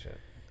peppers and shit.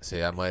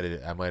 See, I might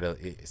have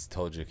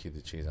told you to keep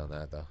the cheese on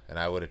that though, and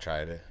I would have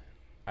tried it.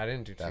 I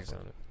didn't do cheese on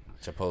it.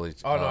 Chipotle.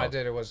 Oh no, I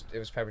did. It was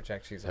pepper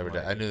jack cheese. I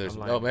knew there's.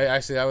 Oh,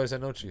 actually, I would have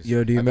said no cheese.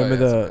 Yo, do you remember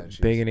the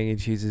bacon, egg, and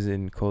cheeses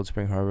in Cold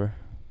Spring Harbor?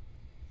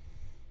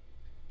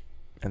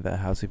 At that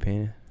house we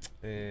painted?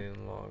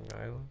 In Long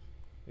Island?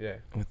 Yeah.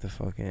 With the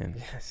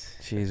fucking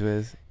cheese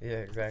whiz? Yeah,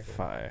 exactly.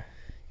 Fire.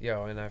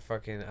 Yo, and I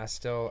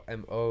still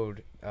am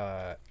owed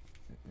 $90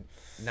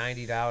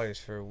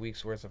 for a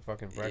week's worth of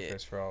fucking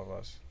breakfast for all of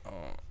us.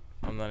 Oh,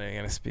 I'm not even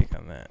going to speak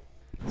on that.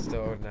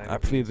 Still owed $90. I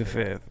plead the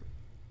fifth.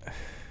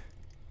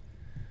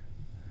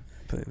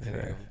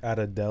 At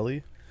a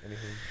deli?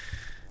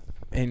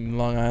 in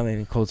Long Island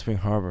in Cold Spring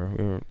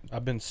Harbor.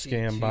 I've been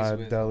scammed by a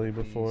deli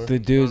before. The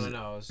dudes.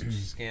 No, I was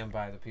scammed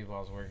by the people I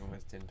was working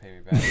with. Didn't pay me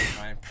back.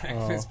 Buying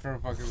breakfast for a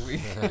fucking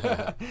week.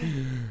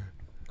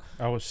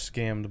 I was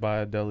scammed by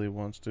a deli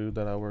once, dude,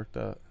 that I worked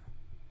at.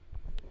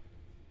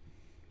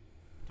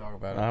 Talk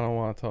about I it. don't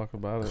want to talk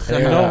about it. You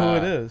know who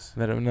it is.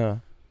 Let them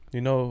know.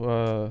 You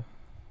know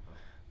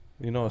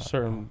a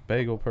certain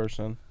bagel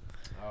person.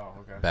 Oh,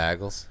 okay.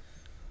 Bagels.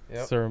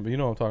 Yep. Certain, you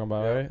know what I'm talking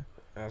about, Yep. right?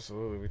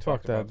 Absolutely. We Fuck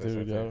talked that about this,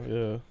 dude, I yo. think.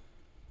 Yeah.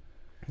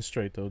 He's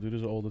straight though, dude.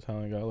 He's an old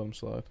Italian guy. Let him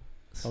slide.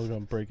 I was gonna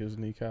break his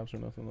kneecaps or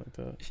nothing like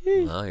that.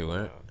 No, you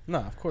weren't.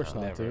 Nah, of course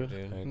not, Never, dude.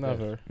 dude.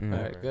 Never. Mm.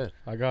 All right, good.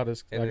 I got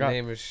his. And the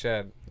name is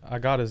Shed. I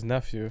got his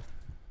nephew.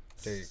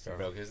 There you go.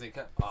 Broke his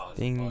kneecap. Oh, this is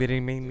Ding, fucking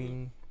bing, bing, dude.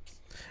 bing.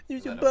 You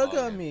Let him bug bug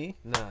on you. me.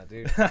 Nah,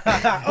 dude.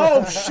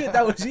 Oh shit,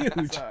 that was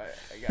huge. Sorry,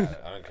 I got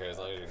it. I don't care as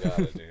long as you got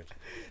it, dude.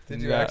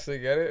 Did you Nah. actually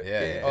get it?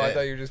 Yeah, Oh, I yeah. thought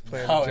you were just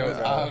playing No, the it was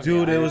joke. obvious.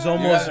 Dude, it was You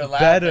almost guys are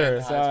better. laughing.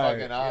 It's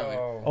fucking obvious.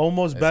 Yo.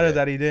 Almost That's better it.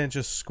 that he didn't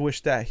just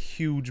squish that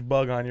huge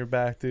bug on your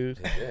back, dude.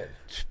 He did.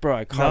 Bro,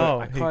 I caught it. No,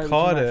 I he caught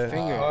caught it. it. With my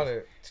finger. Caught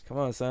it. Come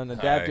on, son.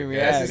 Alright, Adapt and good.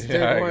 That's react. his Yeah,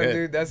 third alright, one, good.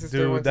 dude. That's his Dude,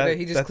 third one that- today.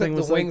 He just that thing clipped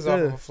the was like wings off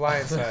of a this. fly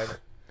inside.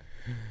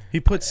 He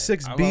put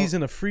 6 I'm bees out.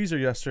 in a freezer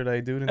yesterday,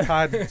 dude, and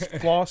tied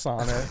floss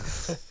on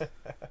it.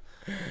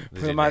 Did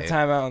Put you my name-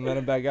 time out and let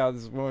him back out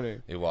this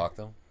morning. You walked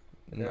him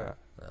Nah. Yeah.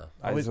 No.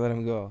 I just let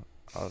him go.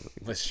 I was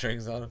like, with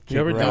strings on him. You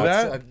ever do No,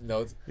 that?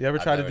 No. You ever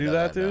I've try to never do done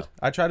that, that, dude? no.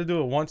 I tried to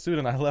do it once, dude,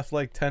 and I left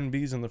like 10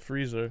 bees in the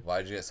freezer.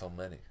 Why'd you get so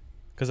many?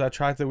 Because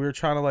we were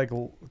trying to like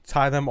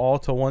tie them all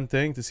to one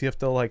thing to see if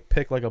they'll like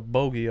pick like a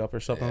bogey up or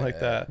something Yeah, like yeah.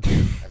 that.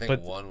 I think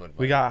But one would.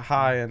 We got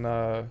high and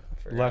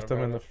Forgot left them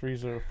about in the it.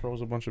 freezer,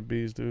 froze a bunch of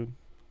bees, dude.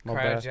 My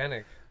bad.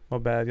 Cryogenic. My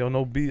bad. Yo,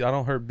 no bee. I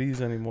don't hurt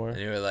bees anymore. And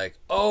you were like,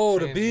 "Oh,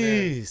 the Change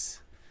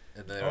bees,"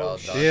 and then they're Oh, all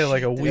shit. done. Yeah,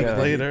 like a week Yeah.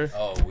 later.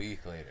 Oh, a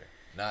week later,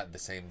 not the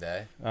same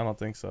day. I don't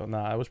think so.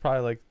 Nah, it was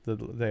probably like the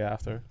day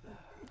after.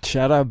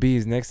 shout out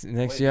bees. Next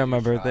Wait, year on my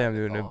you tried birthday, I'm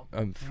to doing fall?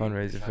 a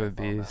fundraiser tried for the to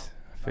fall bees.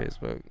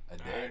 Facebook. A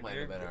day might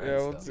have been alright.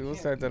 Yeah, still. we'll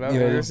start that Yo, out.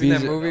 Have you the ever seen that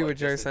bees are- movie No, with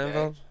Jerry just a day.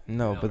 Seinfeld?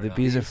 No, No, but the not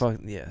bees are bees.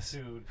 fucked. Yes,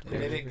 Dude,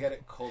 They didn't get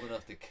it cold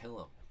enough to kill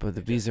him. but the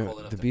They're bees just are cold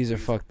enough the to bees are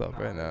freeze fucked them. up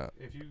right now.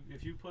 If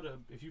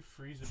you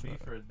freeze a bee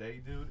for a day,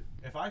 dude.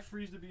 If I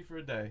freeze the bee for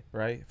a day,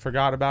 right?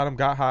 Forgot about him,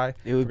 got high,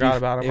 It would forgot be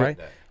about him, right?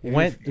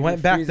 That-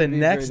 Went back the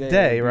next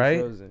day,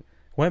 right?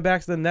 Went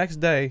back the next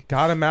day,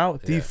 got him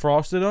out, Yeah.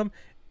 defrosted him,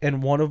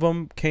 and one of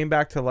them came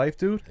back to life,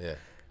 dude. Yeah.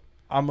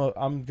 I'm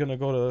gonna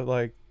go to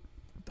like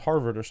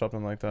Harvard or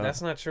something like that.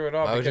 That's not true at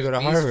all. Why would you because go to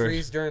bees Harvard?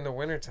 freeze during the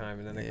wintertime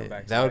and then they come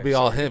back. to That would life. be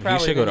all So him. He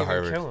probably should go to didn't even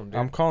Harvard. kill him, dude.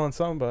 I'm calling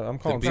somebody. I'm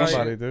calling bees-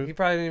 somebody, He dude.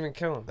 probably didn't even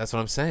kill him. That's what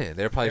I'm saying.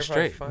 They're probably They're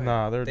probably straight. fine.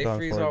 Nah, they're They done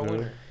freeze for, all dude.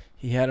 winter.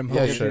 He had him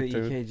Yeah, hooked shit, to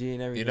the dude. EKG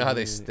and everything. You know how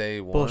they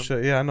stay warm?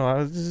 Bullshit. Yeah, I know. I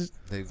was just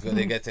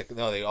They get to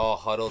they all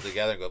huddle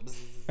together and go.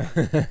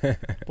 Bzzz.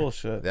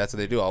 bullshit. That's what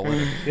they do all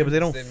winter. Yeah, but they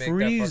don't They make that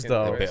freeze fucking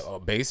though.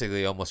 noise.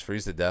 Basically, almost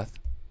freeze to death.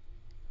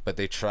 But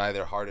they try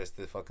their hardest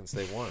to fucking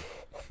stay warm.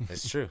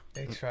 It's true,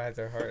 They tried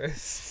their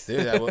hardest.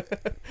 dude.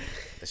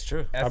 It's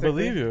true. I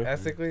believe you.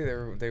 Ethically,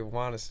 they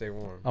want to stay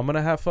warm. I'm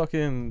gonna have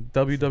fucking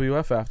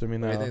WWF after me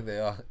What do you now. think they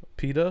are?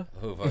 PETA.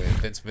 Who fucking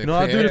Vince McMahon? No,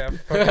 I do Yeah,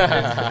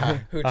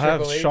 fucking Who I have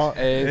Triple H? Sean.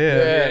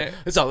 Hey, Yeah,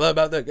 It's all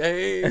about the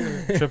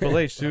game. Triple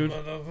H, dude.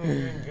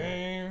 Motherfucking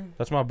game.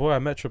 That's my boy. I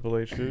met Triple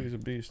H, dude. He's a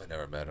beast. I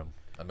never met him.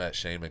 I met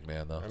Shane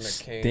McMahon though. I'm a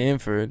king.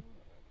 Stanford.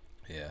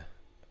 Yeah,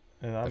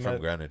 And I they're from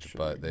met. Greenwich,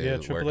 but they Yeah,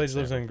 work Triple H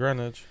lives Stanford. in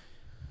Greenwich.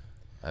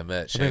 I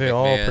met I Shane think they McMahon.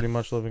 all pretty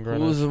much live in Who was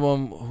Greenwich. the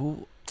one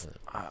who?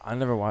 I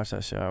never watched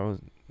that show. I was,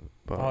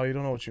 but Oh, you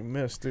don't know what you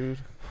missed, dude.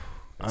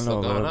 I It's know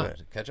a still going little on.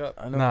 bit. Catch up.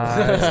 I know.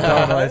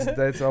 Nah,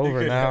 it's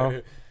over now.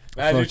 Imagine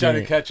trying to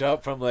Fucking- catch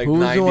up from like. Who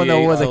was the one that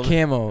 98 was a till-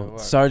 camo?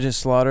 What? Sergeant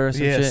Slaughter or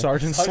some Yeah, shit?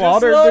 Sergeant Sergeant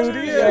Slaughter, Slaughter,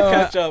 dude. yeah, Yeah.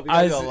 catch up. You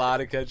I got s- a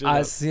lot of catching I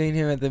up. seen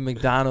him at the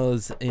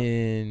McDonald's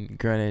in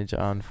Greenwich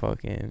on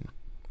fucking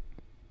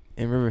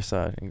in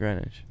Riverside in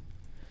Greenwich.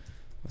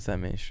 What's that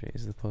main street?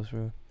 Is it the post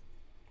road?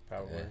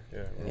 Probably.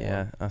 Yeah. Yeah.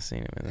 Yeah, I seen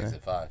him in there.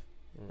 Exit 5.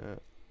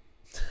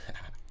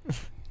 Yeah.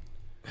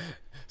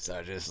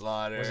 Sergeant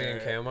Slaughter. Was he in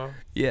camo?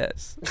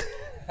 Yes.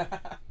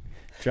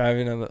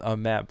 Driving a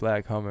matte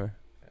black Hummer.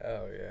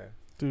 Oh yeah.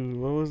 Dude,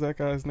 what was that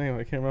guy's name?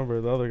 I can't remember.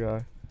 The other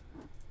guy.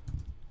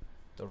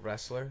 The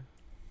wrestler.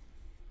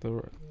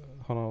 Hold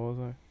on, what was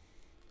I?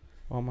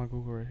 Oh, my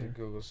Google right The here.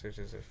 Google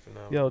searches are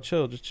phenomenal.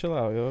 Yo, just chill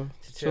out, yo.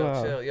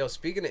 chill. Yo,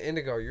 speaking of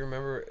indigo, you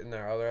remember in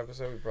our other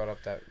episode we brought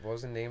up that what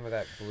was the name of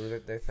that blue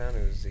that they found?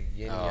 It was the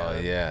yin Oh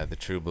yang. yeah, the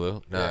true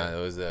blue. Nah, Yeah. it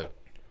was the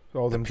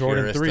Oh, them the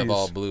Jordan purest 3s. of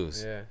all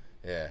blues. Yeah,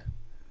 Yeah,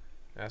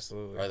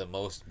 absolutely. or the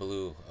most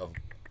blue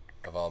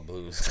of all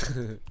blues.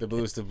 The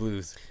bluest of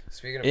blues.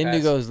 Speaking of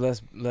Indigo's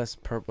less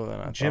purple than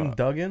I Jim thought.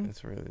 Duggan?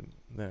 It's really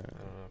there.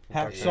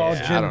 past, I don't know. Hacksaw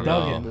I Jim don't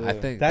Duggan. know. I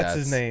think That's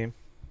his name.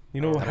 You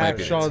know what That might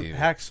be the TV.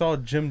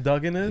 Hacksaw Jim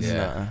Duggan is? Yeah.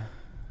 Nah.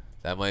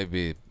 That might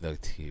be the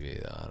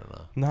TV though. I don't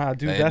know. Nah,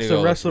 dude, That that's Indigo the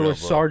looks wrestler real with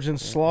blue.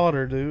 Sergeant Yeah.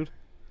 Slaughter, dude.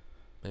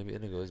 Maybe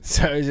Indigo is.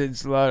 Sergeant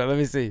Slaughter. Let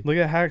me see. Look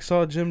at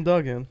Hacksaw Jim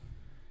Duggan.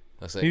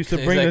 Looks like, He used to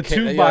he's bring like, the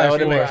 2x4. Yeah, what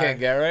do we can't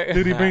get right?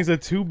 Dude, he brings a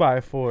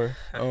 2x4.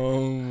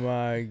 Oh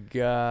my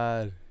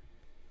god.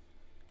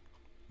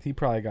 He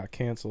probably got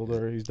canceled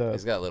or he's dead.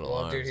 He's got little Well,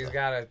 arms. dude, he's though.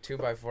 got a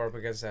 2x4 up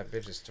against that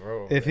bitch's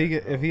throat.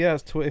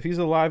 If he's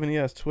alive and he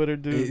has Twitter,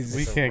 dude, It's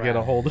we a can't get a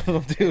wrap. hold of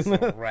him, It's a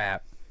dude.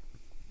 rap.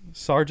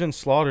 Sergeant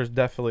Slaughter's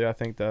definitely, I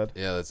think, dead.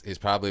 Yeah, he's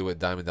probably with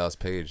Diamond Dallas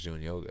Page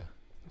doing yoga.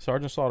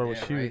 Sergeant Slaughter was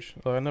Yeah, huge.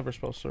 Oh, I never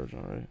spelled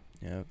surgeon right.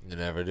 Yep. You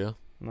never do?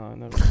 No, I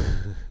never.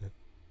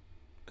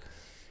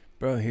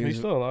 Bro, He's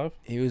still alive.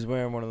 he was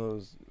wearing one of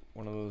those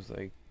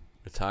like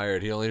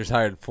Retired. He only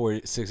retired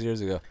 6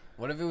 years ago.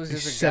 What if it was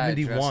He's just a guy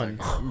dressed 71.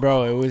 like him?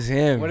 bro, it was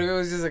him. What if it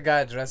was just a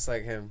guy dressed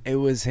like him? It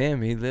was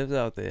him. He lived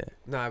out there.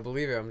 No, I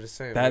believe it. I'm just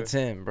saying. That's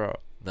him, bro.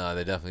 No,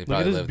 they definitely Look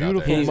at probably his lived out there.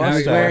 beautiful He was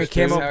mustache. wearing This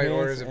camo is how he pants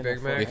orders a and Big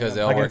a Mac? Because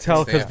they I all can work tell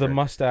in because the Stanford.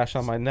 mustache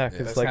on my neck. Yeah,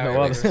 It's That's like how no he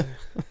other. orders-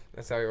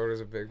 That's how he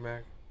orders a Big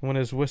Mac. When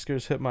his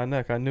whiskers hit my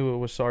neck, I knew it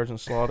was Sergeant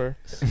Slaughter.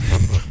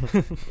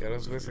 Yeah,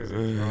 those whiskers are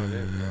thrown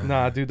in, bro.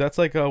 Nah, dude, that's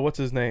like what's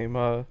his name?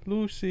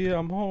 Lucy,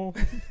 I'm home.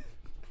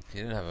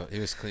 He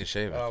was clean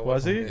shaven. Oh,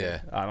 Was he? Yeah.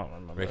 I don't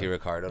remember. Ricky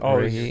Ricardo. Oh,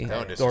 Ricky.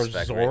 Don't or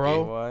disrespect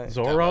Zorro. What? Ricky.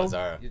 Zorro.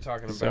 Zara. You're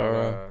talking about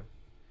Zorro.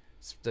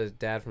 the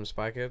dad from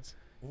Spy Kids?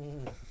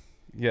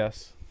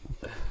 Yes,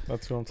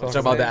 that's what I'm Let's talking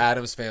talk about the name?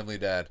 Adams Family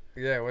dad.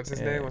 Yeah, what's his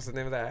Yeah. name? What's the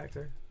name of that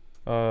actor?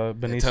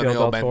 Benicio Antonio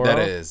del Toro.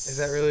 Banderas. Is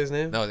that really his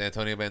name? No,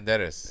 Antonio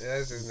Banderas. Yeah,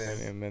 that's his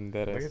name. And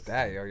Look at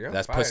that, yo. You're on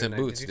That's fire Puss in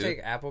tonight. Boots, Did you dude.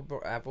 take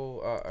apple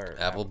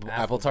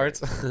Apple tarts?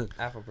 Brand?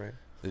 Apple brand.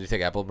 Did you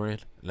take apple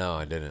brand? No,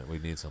 I didn't. We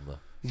need some though.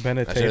 I should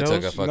have took a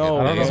Benetato's. fucking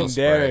No, nasal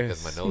spray Banderas,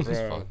 because my nose is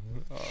bro. fucked.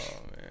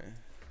 Oh man.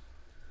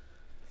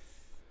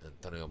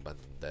 Antonio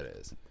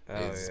Banderas. Oh,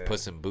 It's yeah.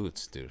 Puss in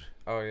Boots, dude.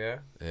 Oh, yeah?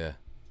 Yeah.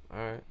 All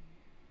right.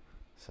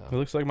 So He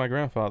looks like my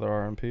grandfather,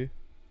 RMP.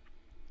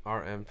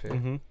 RMP.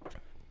 Mm-hmm.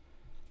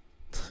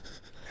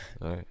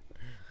 all right.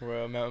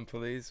 Royal Mountain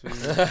Police. Was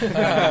the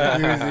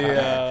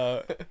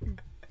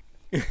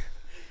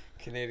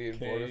Canadian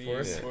Border Canadian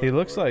Force. Border He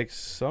looks Force. like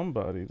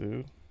somebody,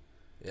 dude.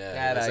 Yeah,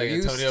 That it's I like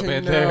used Antonio to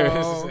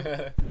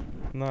Banderas.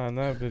 Nah, in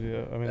that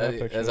video. I mean, that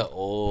picture. That's an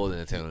old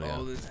Antonio.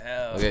 old as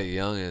hell. Look at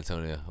young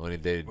Antonio when he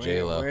dated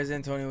J Lo. Where's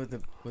Antonio with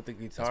the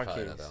guitar That's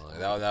probably case? not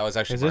that long. That was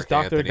actually Is this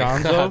Mark Dr. Anthony.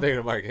 Gonzo? I'm thinking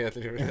of Mark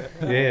Anthony.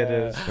 Yeah, it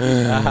is.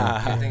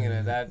 You're thinking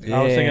of that, dude.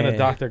 I was thinking of Yeah.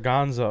 Dr.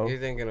 Gonzo. You're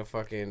thinking of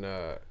fucking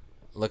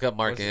Look up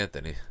Mark What's it?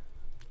 Anthony.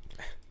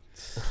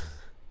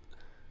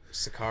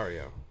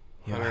 Sicario.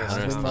 Yo, Hunter how,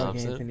 S. did Mark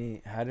Thompson?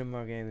 Anthony, how did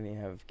Mark Anthony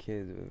have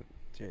kids with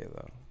J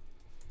Lo?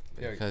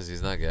 Yeah. Because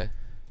he's not gay.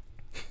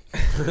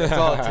 That's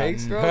all it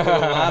takes, bro. A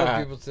lot of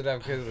people should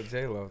have kids with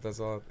J Lo. That's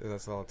all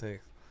it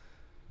takes.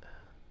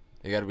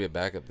 You got to be a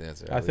backup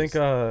dancer. I think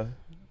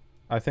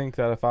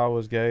that if I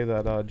was gay,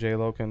 that J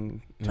Lo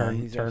can turn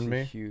he's turn actually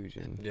me. huge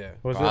and Yeah.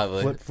 Was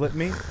Probably. it flip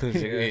me?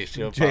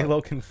 She'll J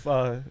Lo can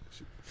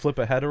flip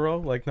a hetero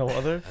like no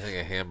other. I think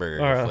a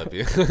hamburger Or, will flip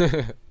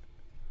you.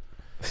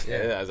 Yeah,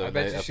 as I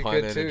bet you a she pun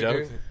could and a too,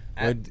 joke.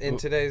 dude. In Would-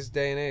 today's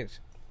day and age.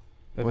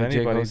 If What J.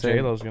 Lo anybody, said.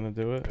 J Lo's gonna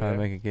do it. trying to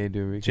make a gay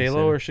dude. J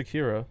Lo or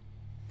Shakira.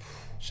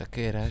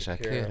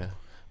 Shakira.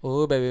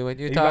 Oh, baby, when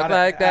you You talk gotta-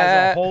 like as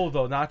that. a whole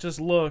though, not just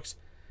looks,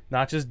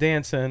 not just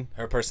dancing,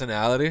 Her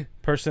personality.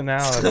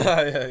 personality.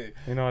 Yeah.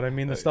 You know what I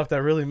mean? The stuff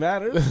that really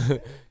matters.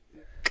 Hey,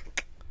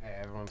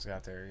 everyone's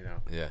got their,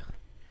 Yeah.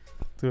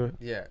 Do it.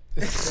 Yeah.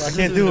 I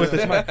can't do it with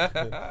this mic.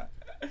 There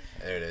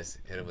it is.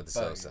 Hit him with the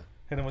Bug. Sosa.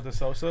 Hit him with the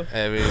Sosa.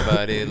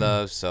 Everybody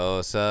loves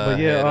Sosa. But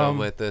yeah, Hit him um,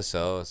 with the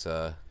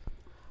Sosa.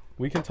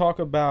 We can talk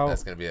about.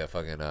 That's gonna be a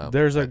fucking.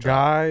 There's a mic drop.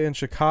 guy in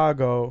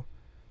Chicago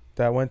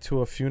that went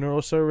to a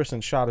funeral service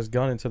and shot his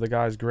gun into the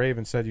guy's grave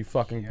and said, "You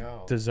fucking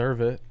Yo. deserve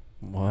it."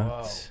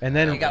 What? And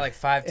then He got like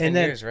 5-10 and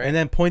then years, right? and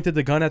then pointed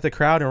the gun at the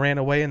crowd and ran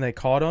away and they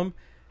caught him,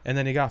 and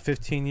then he got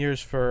 15 years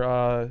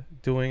for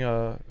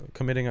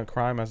committing a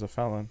crime as a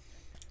felon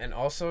And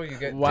also, you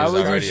get. Why He's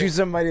would you already- shoot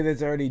somebody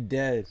that's already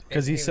dead?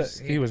 because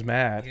he was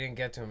mad. He didn't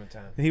get to him in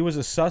time. He was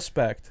a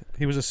suspect.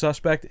 He was a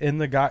suspect in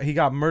the guy. He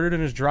got murdered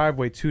in his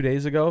driveway 2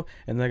 days ago,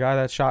 and the guy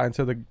that shot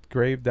into the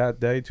grave that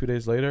day, 2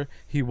 days later,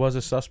 he was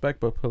a suspect,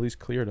 but police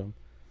cleared him.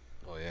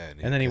 Oh yeah.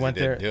 And then he went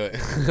there- Do it.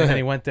 And then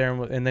he went there,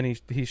 and then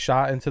he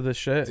shot into the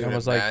shit Dude, and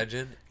was like,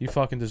 imagine. "You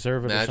fucking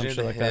deserve it," or some Imagine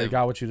shit like that. You him.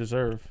 got what you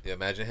deserve. Yeah,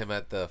 imagine him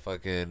at the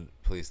fucking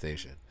police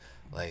station.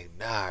 Like,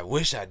 nah, I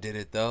wish I did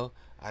it though.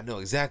 I know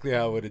exactly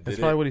how I would have did That's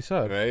it. probably what he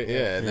said. Right?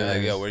 Yeah. And they're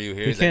like, yo, were you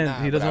here? He He's like, can't. nah,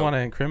 He but doesn't I- want to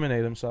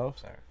incriminate himself.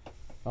 Sorry.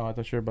 Oh, I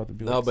thought you were about to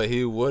be No, like, but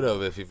he would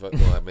have if he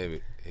well,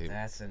 maybe. He,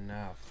 That's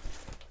enough.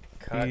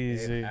 Cut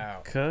easy. it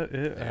out. Cut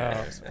it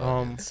yeah, it's out.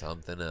 fucking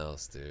something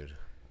else, dude.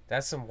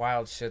 That's some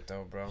wild shit,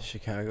 though, bro.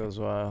 Chicago's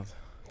wild.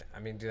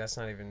 I mean, dude, that's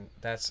not even.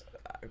 That's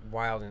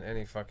wild in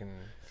any fucking.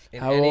 In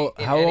How any, old-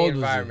 in how any old was he?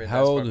 environment, How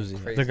that's old fucking was he?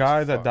 crazy The as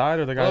guy that fuck. died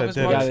or the Pull guy up that his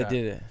did The it? guy mugshot. that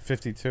did it.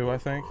 52, I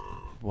think.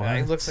 Nah,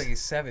 he looks like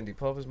he's 70.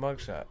 Pull up his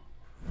mugshot.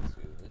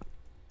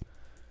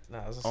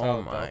 Nah, that's a Oh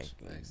solid my bunch.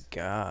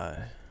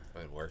 god.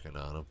 Been working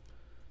on him.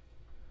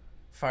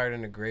 Fired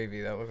into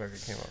gravy. That looked like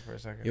it came up for a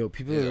second. Yo,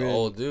 people He's are an really,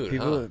 old dude,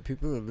 People, huh?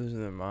 people are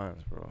losing their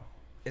minds, bro.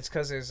 It's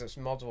because there's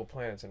multiple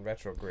planets in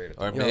retrograde.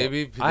 Or Yo,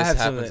 maybe I this have happens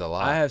something- a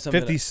lot. I have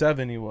something.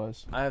 57 he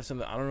was. I have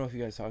something. I don't know if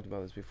you guys talked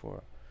about this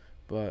before,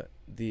 but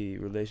the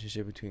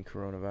relationship between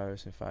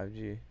coronavirus and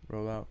 5G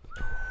rollout.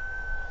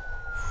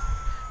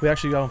 We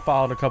actually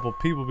unfollowed a couple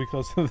people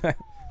because of that.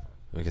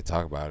 We could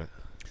talk about it.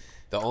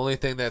 The only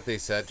thing that they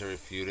said to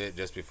refute it,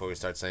 just before we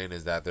start saying,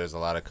 is that there's a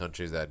lot of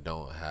countries that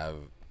don't have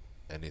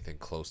anything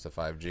close to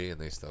 5G,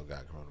 and they still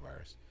got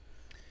coronavirus.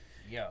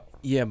 Yo.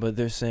 Yeah, but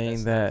they're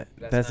saying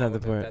that's not the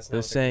point.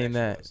 They're saying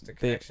that the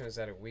connection is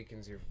that it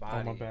weakens your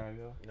body. Oh, my bad,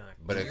 yo. Nah,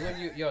 But it-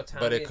 Tommy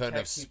But it and couldn't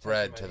have Tech keep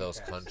spread touching to my those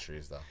kneecaps.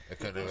 countries, though. It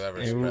couldn't have ever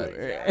It-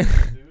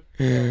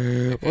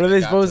 spread. What are they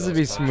got supposed to to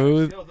be those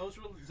smooth? Yo, those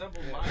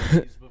resemble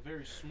lions, but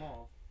very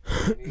small.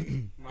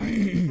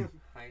 Tiny.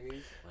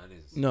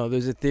 No,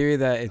 there's a theory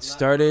that it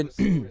started.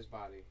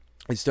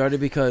 It started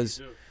because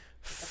shave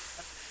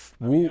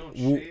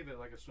it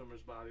like a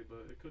swimmer's body,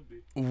 but it could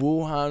be.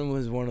 Wuhan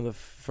was one of the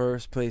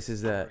first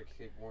places that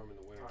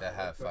That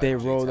have they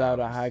 5G rolled out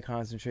a towers. high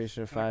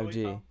concentration of Can I call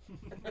you 5G. Tom?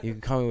 You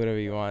can call me whatever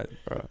you want,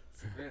 bro.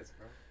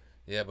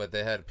 Yeah, but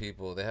they have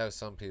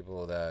some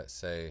people that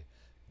say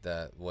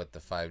that what the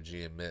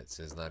 5G emits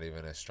is not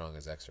even as strong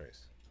as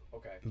X-rays.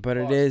 Okay. But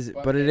it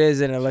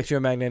is an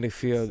electromagnetic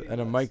field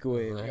and a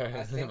microwave,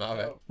 I think, My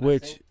bad.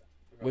 which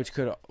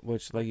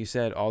like you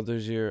said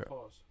alters your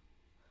Pause.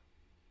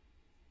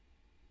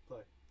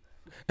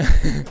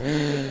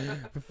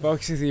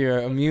 fucks with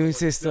your immune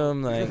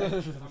system, like.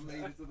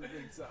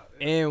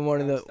 And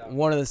one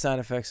of the side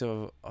effects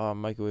of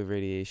microwave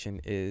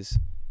radiation is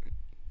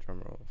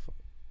drumroll,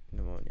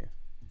 pneumonia.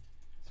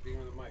 Speaking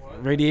of the mic.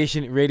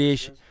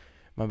 Radiation.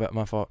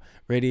 My fault.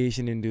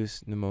 Radiation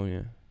induced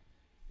pneumonia.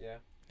 Yeah.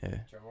 Yeah.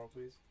 Drum roll,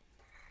 please.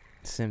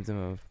 Symptom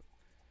of.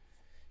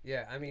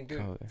 Yeah, I mean,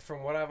 dude, COVID.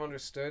 from what I've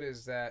understood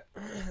is that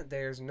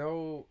there's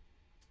no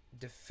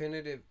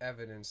definitive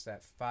evidence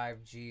that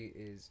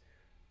 5G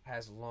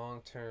has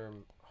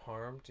long-term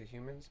harm to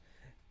humans,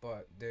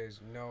 but there's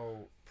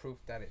no proof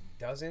that it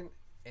doesn't.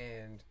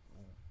 And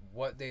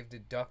what they've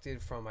deducted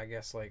from, I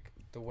guess, like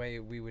the way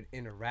we would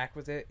interact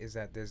with it is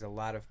that there's a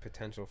lot of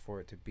potential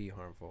for it to be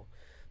harmful.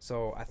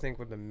 So I think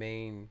what the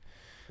main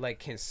like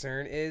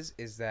concern is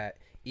that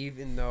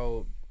even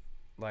though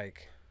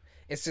like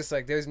it's just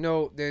like there's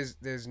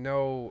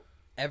no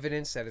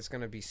evidence that it's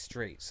gonna be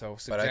straight. So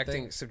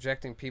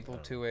subjecting people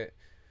to it.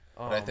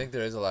 But I think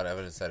there is a lot of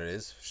evidence that it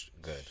is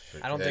good.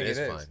 I don't think it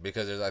is. fine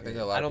because there's I think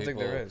a lot of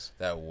people there is.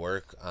 that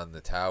work on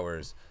the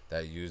towers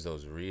that use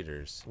those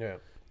readers. Yeah.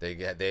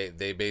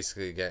 They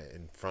basically get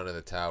in front of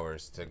the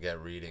towers to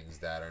get readings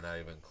that are not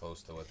even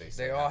close to what they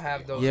say. They all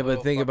have those. Yeah, but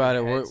little think about it.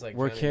 fucking heads like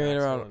We're Johnny carrying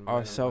Knoxville around and our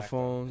Men in cell Black.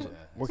 phones. Yeah.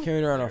 We're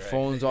carrying around our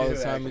phones all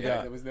the time. We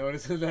got was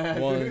noticing that.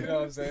 one- You know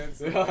what I'm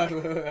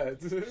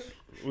saying?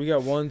 we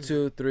got 1,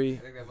 2,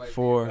 3,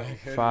 4,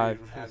 5,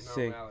 6,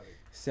 Abnormality.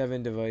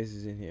 7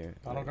 devices in here.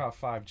 I don't got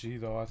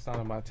 5G though. That's not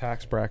in my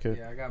tax bracket.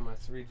 Yeah, I got my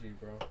 3G,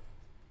 bro.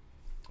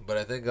 But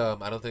I think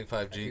I don't think 5G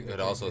I think could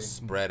the also 5G.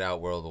 spread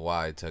out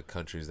worldwide to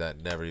countries that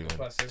never even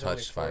Plus, there's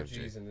touched only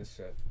 5G 4Gs in this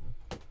shit.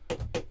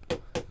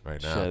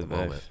 right now at Shed the life.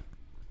 moment.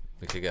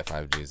 We could get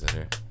 5Gs in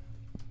here.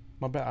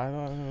 My bad. I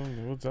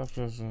don't know what's up.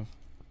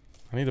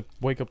 I need to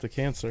wake up to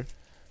cancer.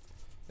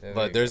 Yeah,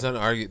 But there is an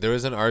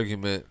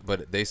argument,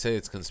 but they say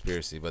it's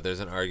conspiracy, but there's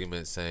an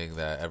argument saying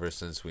that ever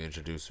since we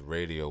introduced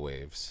radio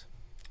waves,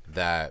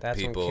 that That's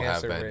when people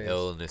have cancer been raised.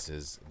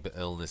 illnesses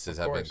Of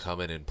have been course.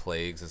 coming in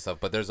plagues and stuff,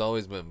 but there's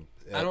always been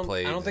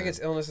plagues. I don't think and- it's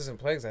illnesses and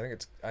plagues.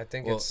 I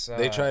think well, it's.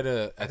 they try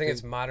to. I think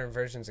it's modern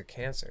versions of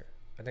cancer.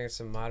 I think it's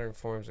some modern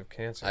forms of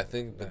cancer. I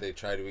think, but they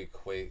try to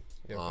equate.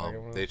 Yeah, but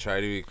I They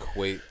try to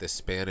equate the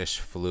Spanish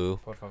flu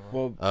Por favor.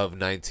 Well, of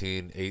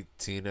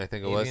 1918, I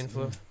think it Avian was.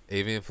 flu.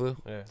 Avian flu.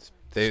 Yeah.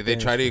 They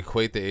Spanish try to flu.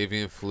 equate the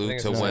avian flu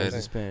think to it's the when same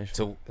thing. Spanish.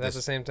 to That's the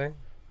this, same thing.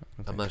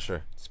 I'm not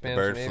sure. Spanish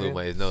Bird and flu avian?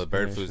 might no. The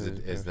bird Spanish flu flu is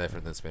is different.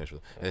 different than Spanish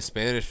flu. And the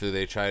Spanish flu,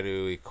 they try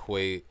to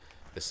equate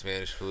the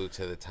Spanish flu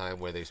to the time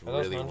where they those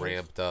really hundreds?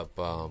 ramped up.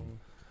 Wanna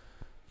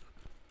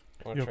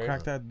Yo, trade?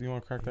 crack that. You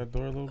want to crack that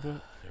door a little bit?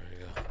 There we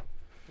go.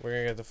 We're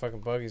gonna get the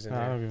fucking buggies in Nah,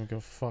 I there. don't even give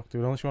a fuck,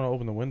 dude. Unless you want to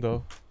open the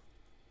window.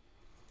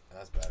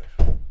 That's better.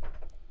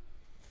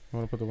 You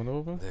want to put the window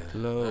open? Yeah.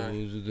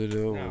 Close the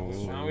door. No,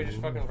 why don't we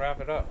just fucking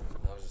wrap it up?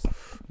 I was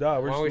just- Nah,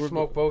 Why don't we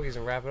smoke bogeys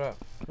and wrap it up?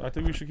 I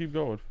think we should keep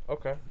going.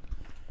 Okay.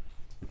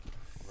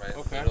 right in the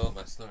Okay. middle of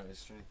my story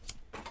stream.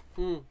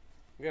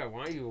 Yeah,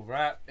 why don't you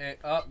wrap it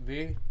up,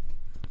 B?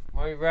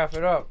 Why don't you wrap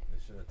it up?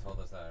 They should have told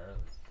us that earlier.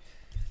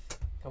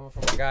 Coming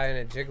from a guy in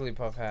a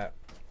Jigglypuff hat.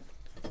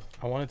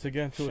 I wanted to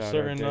get into Shout a out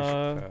certain Dave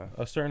Chappelle.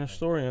 a certain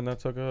historian that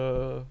took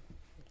a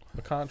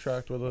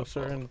contract with a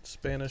certain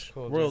Spanish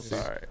Cool, royalty.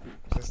 Jesus. Sorry.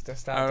 Just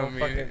stop. I Don't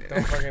don't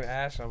mean fucking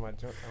ash on my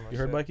joint. You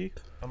heard, Mikey?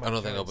 I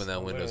don't think opening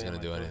that window is gonna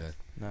do anything.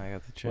 No, I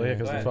got the Well, yeah, chair. because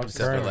the Go ahead. fucking Except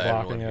for current's let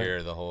everyone blocking it.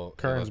 hear the whole.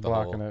 Current's the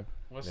whole- blocking it.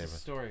 What's the Neighbor.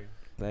 story?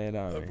 Lay it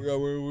on me. where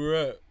we were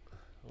at.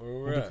 Where we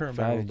Move the current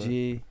back a little bit.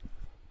 5G.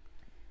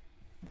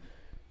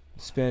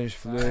 Spanish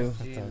flu.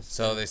 5G.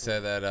 So they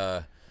said that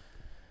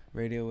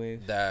radio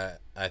waves?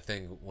 That I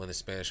think when the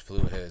Spanish flu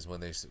hit is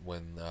when they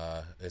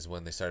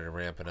started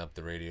ramping up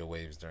the radio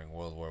waves during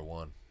World War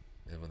One,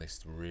 and when they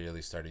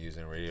really started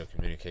using radio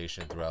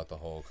communication throughout the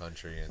whole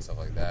country and stuff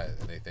like that.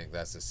 And they think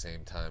that's the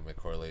same time it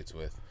correlates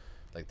with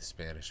like the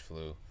Spanish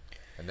flu,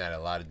 and that a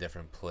lot of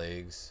different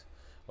plagues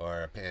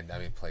or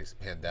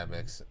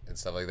pandemics and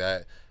stuff like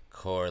that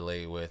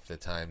correlate with the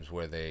times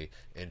where they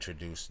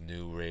introduce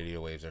new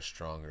radio waves or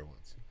stronger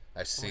ones.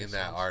 I've seen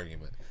that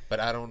argument, but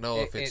I don't know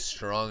if it's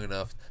strong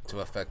enough to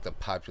affect the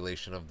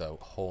population of the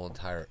whole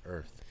entire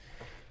Earth.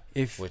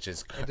 Which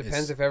is it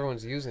depends if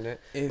everyone's using it.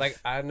 Like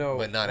I know,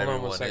 but not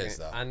everyone is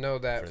though. I know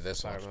that. For this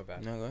sorry, one. my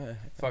bad. No, go ahead.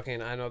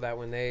 Fucking, I know that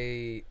when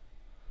they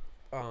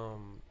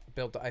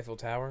built the Eiffel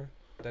Tower,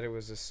 that it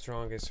was the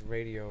strongest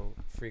radio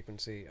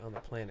frequency on the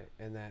planet,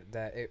 and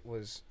that it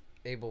was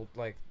able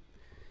like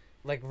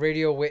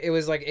radio. It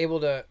was like able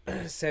to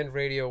send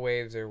radio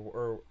waves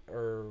or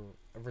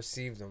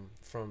receive them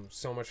from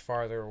so much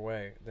farther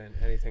away than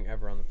anything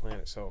ever on the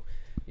planet. So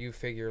you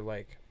figure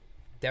like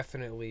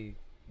definitely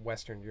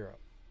Western Europe.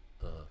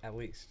 At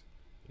least,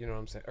 you know what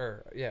I'm saying?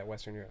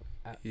 Western Europe.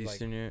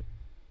 Eastern Europe.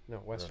 No,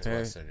 Western.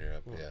 That's Western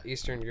Europe. Yeah.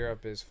 Eastern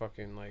Europe is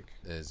fucking like.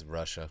 Is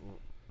Russia.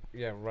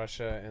 Yeah,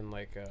 Russia and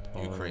like.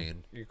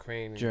 Ukraine.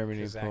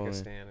 Germany, and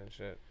Kazakhstan and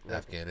shit.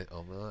 Afghanistan.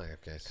 Oh no,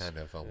 okay, kind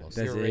of almost.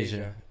 That's Eurasia.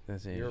 Asia.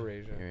 That's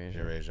Asia.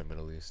 Eurasia,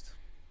 Middle East.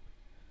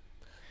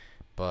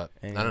 But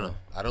I don't know.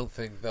 I don't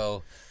think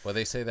though. Well,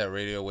 they say that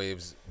radio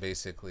waves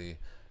basically.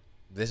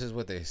 This is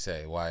what they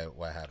say. What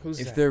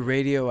happens? If they're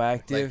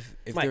radioactive,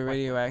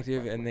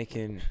 and they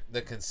can.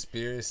 The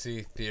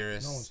conspiracy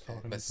theorists. No one's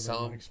talking but to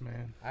some. mics,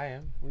 man. I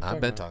am. I've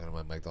been talking to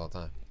my mic the whole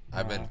time.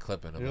 I've been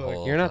clipping them the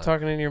whole You're not time.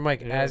 talking in your mic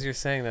Yeah. as you're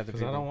saying that to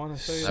Because I people. don't want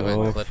to say I've that.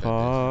 been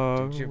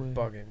clipping. Dude, you're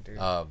bugging,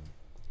 dude.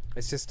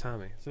 It's just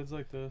Tommy. Sid's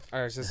like this.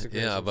 Or it's just a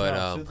Yeah, Grizz.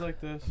 but Sid's like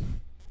this.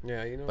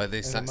 Yeah, you know. but they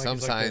And some Mikey's like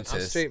this. scientists. I'm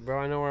straight, bro.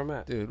 I know where I'm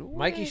at. Dude,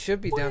 Mikey should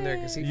be down there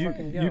because he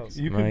fucking yells.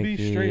 You can be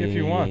straight if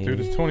you want,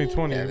 dude. It's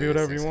 2020. Yeah, You can be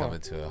whatever you coming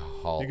want. to a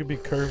halt. You could be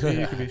curvy.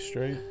 You could be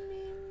straight.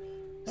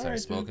 Started Alright,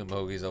 smoking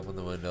bogeys, opened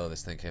the window.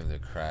 This thing came to a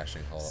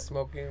crashing halt.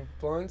 Smoking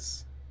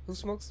blunts. Who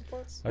smokes the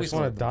blunts? I just We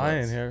want smoke to the die in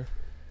blunts. here.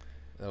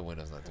 The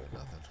window's not doing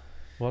nothing.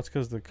 Well, that's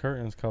because the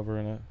curtain's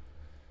covering it.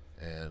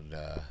 And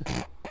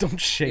Don't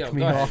shake Yo,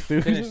 me go ahead. off,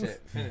 dude. Finish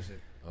it.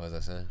 what was I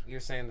saying? You're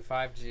saying the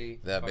 5G.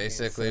 That fucking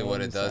basically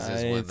what it does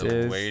is when the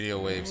scientists. radio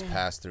waves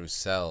pass through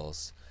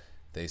cells,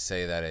 they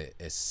say that it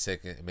is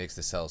sick. It makes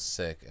the cells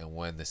sick, and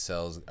when the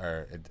cells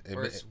are,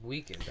 or it's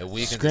weakened. it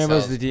weakens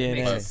Scrambles the the cells.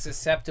 It makes it DNA.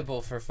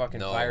 susceptible for fucking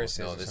viruses.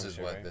 No, or this some is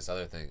shit, what right? this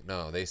other thing.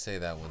 No, they say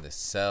that when the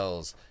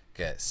cells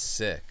get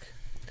sick,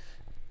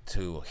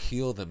 to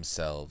heal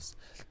themselves,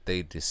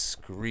 they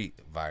excrete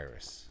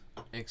virus.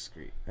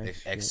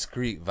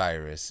 Excrete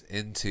virus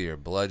into your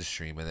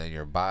bloodstream, and then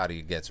your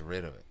body gets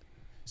rid of it.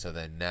 So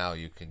then now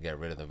you can get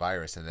rid of the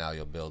virus, and now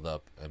you'll build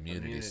up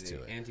immunities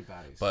to it.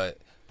 Antibodies. But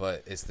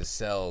it's the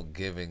cell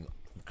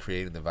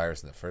creating the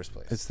virus in the first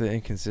place. It's the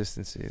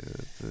inconsistency.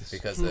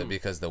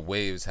 Because the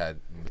waves had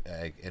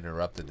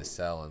interrupted the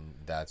cell, and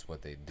that's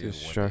what they do. The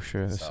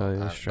structure, the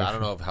cellular I structure.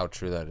 don't know how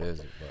true that is,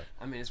 but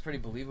I mean, it's pretty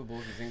believable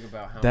if you think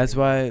about how. That's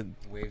many why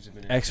waves have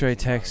been X-ray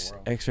introduced around the techs,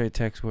 world. X-ray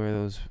techs wear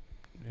those,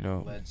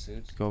 lead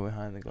suits. go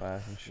behind the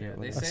glass and shit. Yeah, like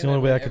they that. That's say the only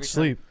that way I every could time-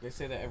 sleep. They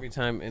say that every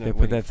time They when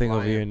put you that thing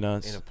over fly your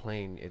nuts. in a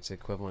plane, it's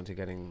equivalent to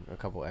getting a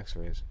couple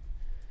X-rays.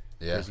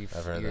 yeah, Because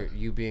I've heard that.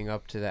 you being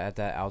up to that at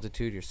that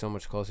altitude, you're so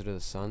much closer to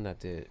the sun that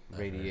the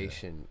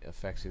radiation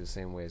affects you the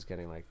same way as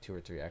getting like 2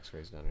 or 3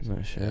 X-rays done or No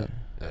something. shit.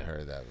 Yeah, I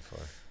heard that before.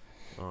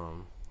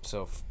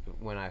 So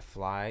when I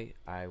fly,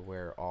 I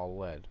wear all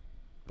lead,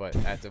 but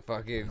at the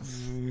fucking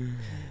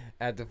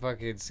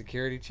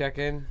security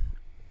check-in,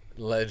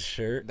 Lead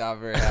shirt, not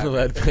very happy.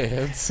 lead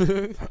pants.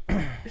 Bro.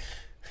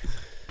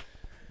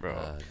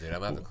 Dude, I'm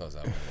gonna have to close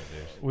that window,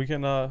 dude. We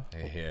can, I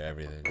can hear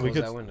everything. Close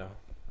could- that window,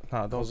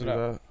 don't Close do it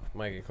up. that.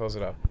 Mikey. Close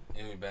it up.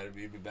 You'd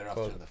be better off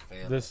Close turning the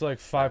fan. There's like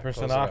 5% Close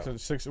it up.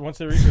 oxygen. Once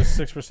it reaches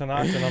 6%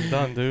 oxygen, I'm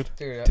done, dude.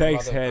 Dude,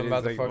 Take's I'm head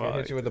about to is fucking like,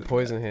 hit you with the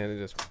poison hand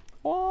and just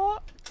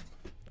What?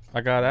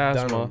 I got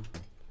asthma. done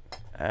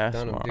 'em.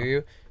 Done 'em. Do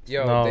you?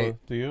 Yo, No,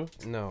 do you?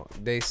 no.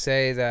 They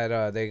say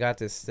that they got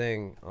this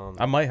thing.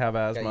 I might have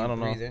that asthma. you I don't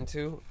know. breathe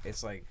into.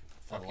 It's like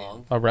fucking.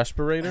 lung? A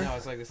respirator? No,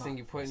 it's like this thing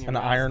you put in your An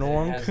mouth. iron and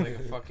lung? It has like a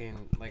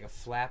fucking like a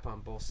flap on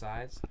both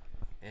sides,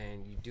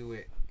 and you do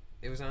it.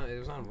 It was on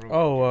Room.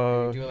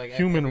 Oh, you do it like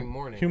every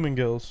morning. human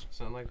gills.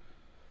 Something like.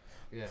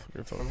 Yeah.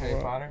 You're From talking Harry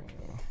about- Potter.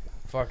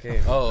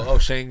 Fucking. Oh,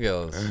 Shane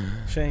Gills.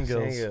 Shane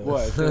gills. Shane Gills.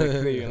 What? To like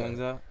clear your lungs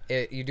out?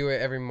 You do it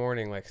every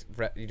morning, like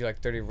you do like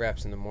 30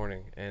 reps in the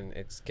morning, and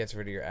it gets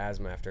rid of your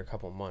asthma after a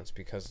couple months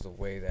because of the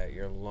way that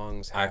your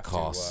lungs have to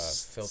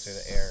filter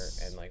the air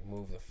and like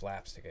move the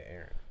flaps to get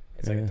air.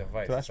 It's like a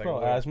device. Did I It's like spell a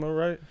little- asthma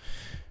right?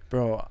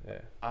 Bro, Yeah.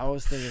 I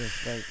was thinking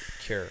of like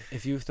Cure.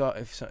 if you thought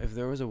if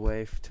there was a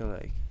way to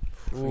like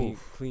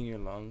clean your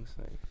lungs,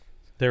 like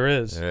There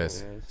is. There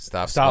is.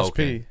 Stop Stops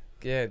smoking. pee.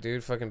 Yeah,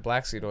 dude, fucking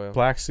black seed oil.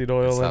 Black seed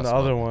oil Stop and the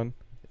other smoking. one.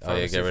 Oh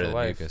yeah, get rid of the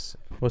Life. mucus.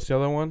 What's the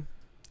other one?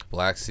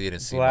 Black seed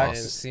and sea Black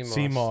moss. sea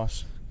sea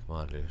moss. Come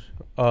on, dude.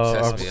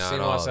 Uh, Sesame on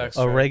all of it.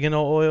 extra.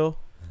 oregano oil.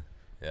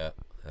 Yeah.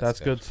 That's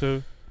good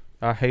too.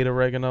 I hate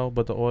oregano,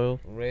 but the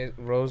oil.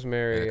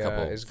 Rosemary And a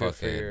couple is good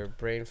for fucking- your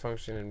brain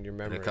function and your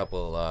memory. And a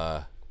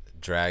couple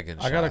dragon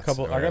I got a shots,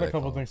 couple. or I got whatever a they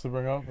couple call things to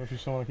bring up. If you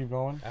still want to keep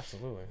going.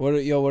 Absolutely.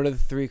 What are the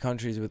 3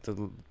 countries with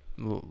the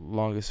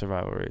longest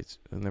survival rates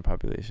in their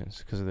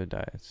populations because of their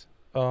diets?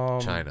 them.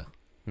 China.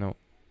 No.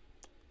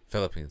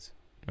 Philippines.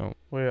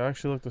 Wait, I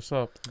actually looked this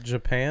up.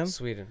 Japan.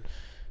 Sweden.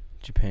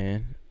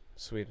 Japan,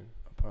 Sweden.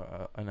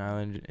 an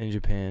island in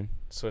Japan.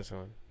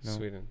 Switzerland. No.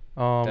 Sweden.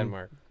 Um,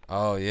 Denmark.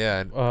 Oh, yeah.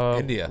 and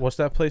India. What's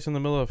that place in the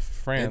middle of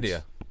France?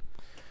 India.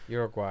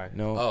 Uruguay.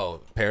 No.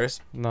 Oh, Paris?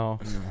 No.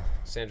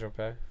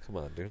 Saint-Tropez. Come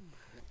on, dude.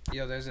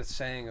 Yo, there's a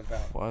saying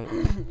about... What?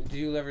 Do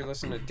you ever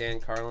listen to Dan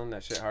Carlin,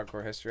 that shit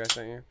Hardcore History I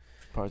sent you?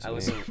 Parts I of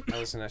listen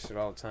to that shit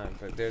all the time.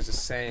 But there's a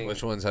saying...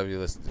 Which ones have you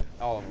listened to?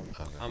 All of them.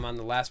 Okay. I'm on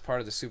the last part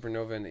of the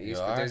supernova in the You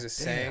east. are? But there's a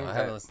Damn, saying I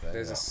haven't that, listened to that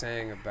there's yet. a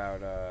saying about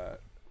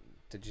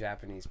the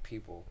Japanese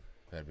people.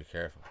 Better be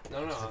careful.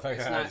 No, Fuck,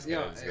 it's I'm not. just You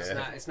know, kidding, I'm just it's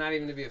kidding. not. It's not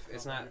even to be.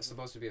 It's not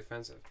supposed to be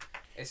offensive.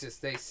 It's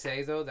just they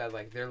say though that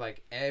like they're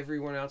like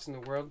everyone else in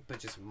the world, but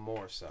just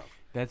more so.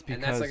 That's because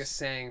And that's like a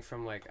saying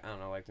from like I don't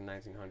know, like the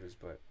 1900s,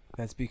 but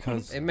that's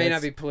because it may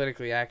not be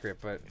politically accurate,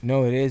 but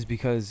No, it is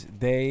because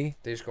they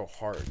just go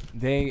hard.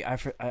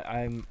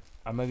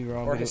 I might be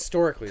wrong. Or but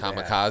historically, they have.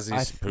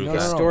 Kamikazes prove no, that.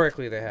 no, no.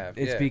 Historically, they have.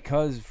 It's yeah.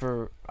 because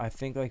for I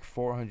think like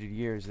 400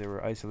 years they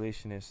were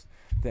isolationists.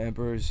 The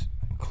emperors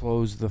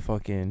closed the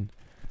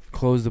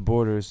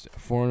borders.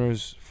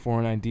 Foreigners,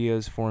 foreign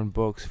ideas, foreign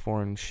books,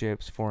 foreign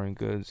ships, foreign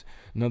goods.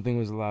 Nothing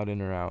was allowed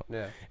in or out.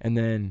 Yeah. And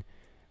then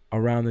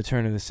around the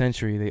turn of the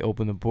century, they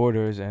opened the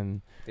borders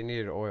and They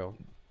needed oil.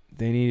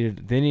 they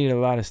needed a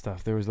lot of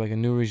stuff. There was like a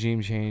new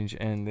regime change,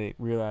 and they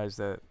realized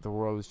that the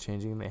world was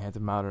changing and they had to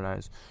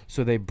modernize.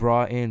 So they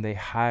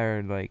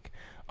hired like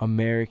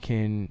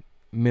American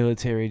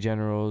military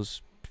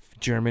generals,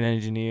 German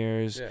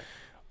engineers,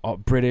 Yeah.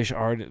 British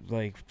art,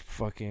 like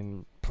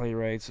fucking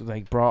playwrights,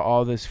 like brought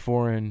all this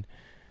foreign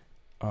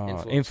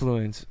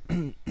influence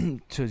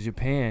to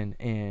Japan,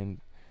 and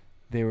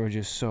they were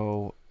just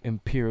so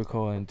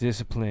empirical and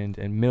disciplined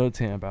and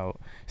militant about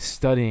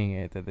studying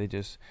it that they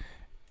just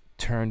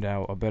turned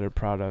out a better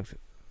product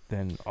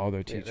than all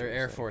their teachers. Their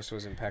Air Force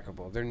was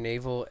impeccable. Their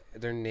naval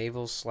 /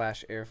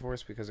 Air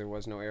Force, because there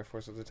was no Air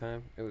Force at the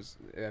time. It was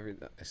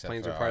Except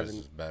planes for were part ours of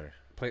the is better.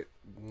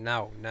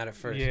 No, not at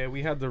first. Yeah,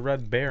 we had the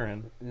Red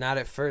Baron. Not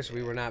at first.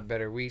 We were not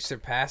better. We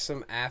surpassed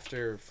them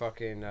after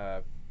fucking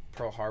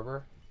Pearl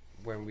Harbor.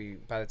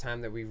 By the time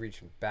that we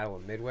reached Battle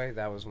of Midway,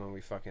 that was when we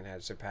fucking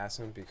had surpassed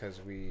them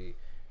because we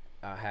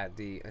had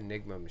the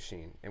Enigma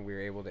machine and we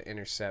were able to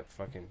intercept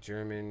fucking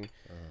German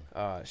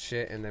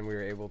shit, and then we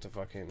were able to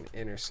fucking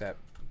intercept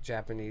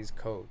Japanese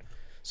code.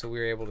 So we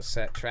were able to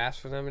set traps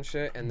for them and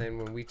shit. And then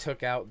when we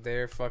took out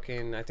their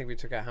fucking, I think we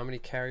took out how many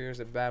carriers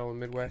at Battle of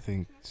Midway? I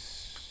think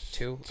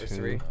 2 or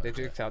 3. They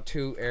took out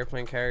 2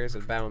 airplane carriers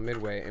at Battle of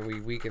Midway, and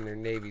we weakened their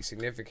navy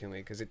significantly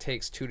because it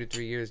takes 2 to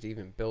 3 years to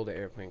even build an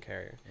airplane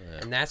carrier,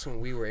 and that's when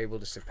we were able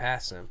to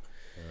surpass them.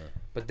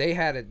 But they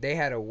had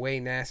a way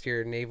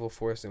nastier naval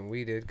force than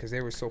we did because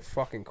they were so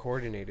fucking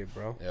coordinated,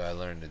 bro. Yeah, I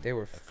learned it. They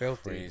were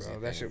filthy, bro.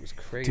 That shit was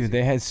crazy. dude,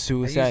 they had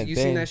suicide. You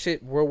seen that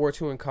shit? World War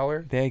II in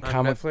color. They had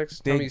on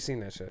Netflix. Tell me you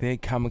seen that shit. They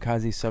had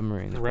kamikaze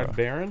submarines. Red bro.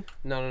 Baron?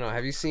 No.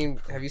 Have you seen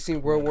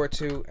World War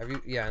II? Have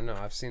you? Yeah, no,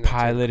 I've seen that.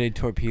 Piloted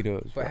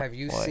torpedoes. But bro. have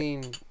you What?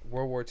 seen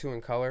World War II in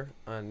color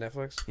on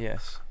Netflix?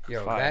 Yes.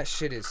 Yo, Fire. that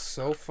shit is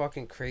so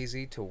fucking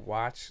crazy to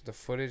watch. The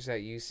footage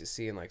that you used to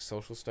see in like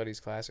social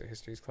studies class or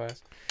histories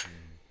class.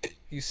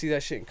 You see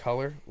that shit in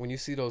color. When you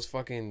see those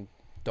fucking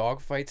dog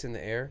fights in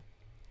the air,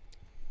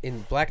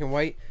 in black and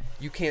white,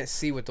 you can't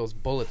see what those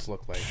bullets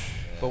look like.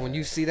 But when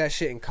you see that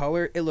shit in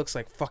color, it looks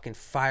like fucking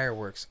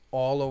fireworks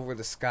all over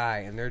the sky,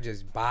 and they're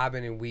just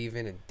bobbing and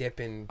weaving and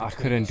dipping. I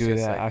between couldn't the do shits,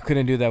 that. like, I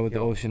couldn't do that with the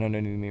yo, ocean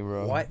underneath me,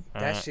 bro. What?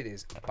 That shit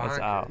is bonkers.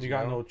 out. You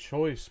got yo. no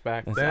choice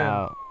back That's then.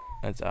 out.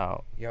 That's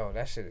out. Yo,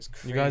 that shit is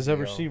crazy. You guys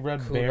ever yo. see Red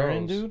Kudos.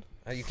 Baron, dude?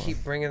 You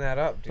keep bringing that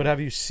up, dude. But have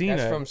you seen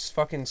That's it? from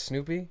fucking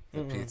Snoopy?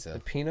 The pizza. The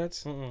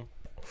Peanuts? Mm-mm.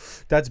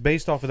 That's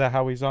based off of that.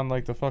 How he's on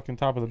like the fucking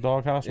top of the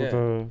doghouse with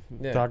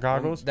the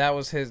goggles. That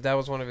was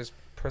one of his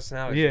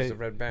personalities. Yeah. Was the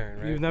Red Baron,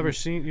 right? You've never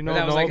seen, But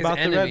that was like about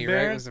his the enemy, Red right?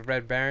 Baron? It was the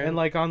Red Baron. And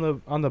like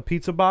on the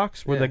pizza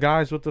box where Yeah. the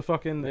guys with the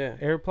fucking Yeah.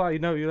 air ply. You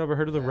never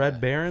heard of the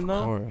Red Baron Of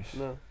though? course.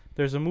 no.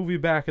 There's a movie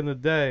back in the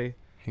day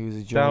He was a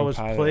that German was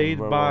pilot in played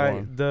World War by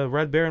One. the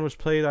Red Baron was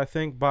played, I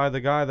think, by the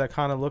guy that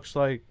kind of looks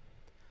like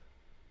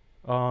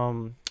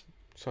Sean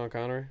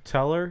Connery.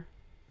 Teller.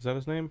 Is that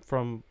his name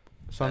from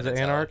Sons of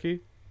Teller. Anarchy?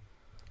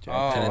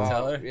 Penn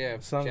Teller? Yeah,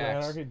 Sons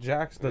Jax. of Anarchy.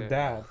 Jax, the Yeah.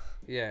 dad.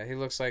 Yeah, he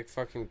looks like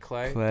fucking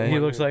Clay. Clay. The He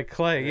one looks who- like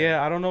Clay. yeah.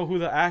 Yeah, I don't know who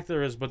the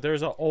actor is, but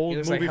there's an old He movie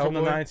looks like from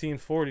the Hellboy?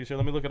 1940s. Here,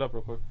 let me look it up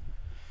real quick.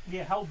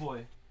 Yeah,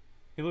 Hellboy.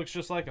 He looks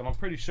just like him. I'm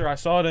pretty sure I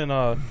saw it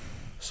in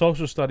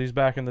social studies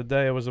back in the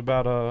day. It was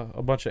about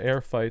a bunch of air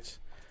fights.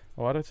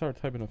 Oh, why did I start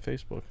typing on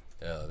Facebook?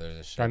 Yeah, there's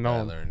a shit I that know I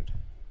him. learned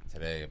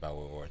today about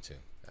World War II,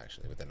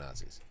 actually, with the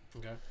Nazis.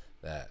 Okay.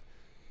 That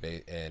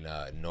in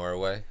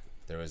Norway,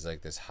 there was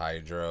like this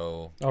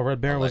hydro. Oh,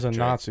 Red Baron was a electric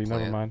Nazi. plant.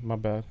 Never mind. My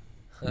bad.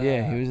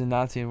 Yeah, he was a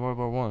Nazi in World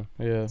War One.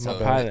 Yeah, So my A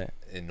bad. pilot.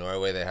 in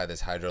Norway, they had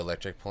this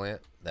hydroelectric plant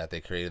that they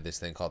created this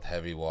thing called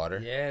heavy water.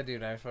 Yeah,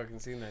 dude, I fucking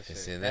seen that You shit.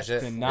 seen that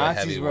shit? The Yeah,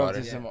 Nazis heavy were up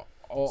water. to some Yeah.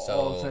 all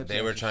So types they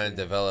of were trying to shit.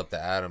 develop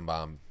the atom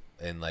bomb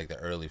in like the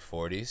early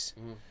 40s.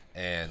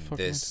 And Fucking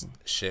this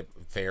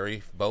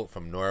ferry boat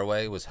from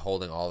Norway was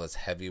holding all this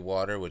heavy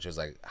water, which was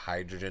like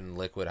hydrogen,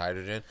 liquid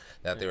hydrogen,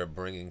 that they were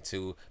bringing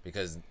to,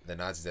 because the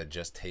Nazis had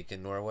just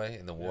taken Norway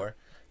in the war.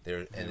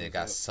 And it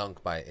got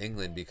sunk by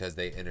England because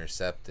they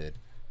intercepted.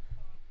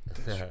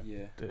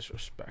 Yeah.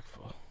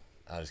 Disrespectful.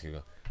 I'll just keep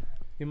going.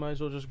 You might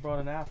as well just brought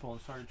an apple and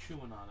started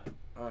chewing on it.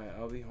 All right,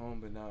 I'll be home,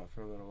 but not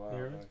for a little while.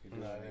 Here? I could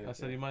do that. I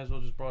said you might as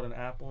well just brought an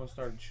apple and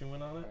started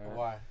chewing on it.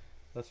 Why?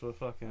 That's what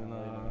fucking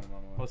What's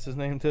what's his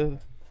name did?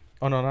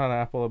 Oh no, not an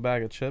apple, a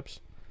bag of chips.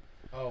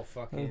 Oh,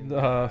 fucking.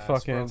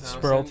 Fucking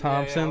Sproul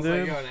Thompson, I was like,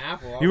 dude. yo, an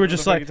apple. You were What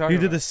just the fuck like talking you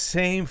did about? the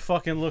same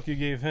fucking look you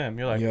gave him.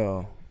 You're like,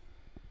 Yo,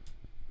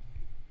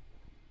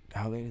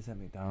 how late is that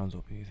McDonald's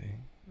open? You think?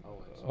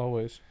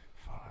 always.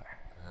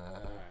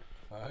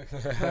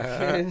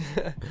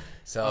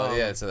 So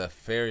yeah, so the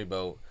ferry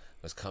boat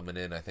was coming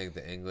in. I think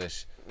the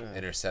English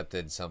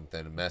intercepted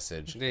something, a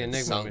message. The and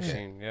Enigma sunk it.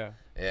 machine, yeah.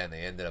 Yeah, and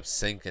they ended up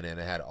sinking it.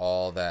 It had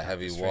all that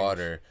heavy Strange.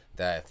 water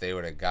that if they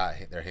would have got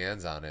their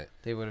hands on it,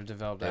 They would have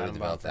developed they would have atom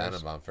bomb developed the atom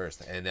first. bomb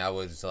first. And that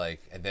was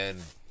like, and then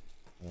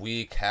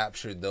we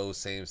captured those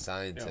same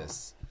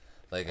scientists.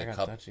 Like I a got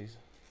couple. Dutchies.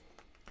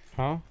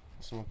 Huh?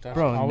 Smoked out.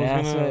 Bro, I was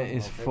NASA gonna-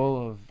 is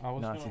full of I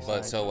was Nazi gonna-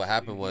 But so what scientists.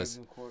 happened was,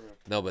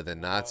 no, but the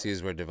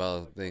Nazis were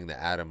developing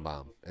the atom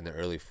bomb in the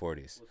early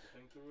 40s.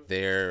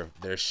 Their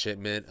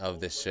shipment of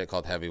this shit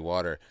called heavy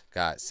water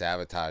got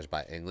sabotaged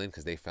by England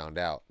because they found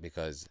out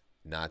because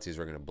Nazis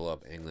were gonna blow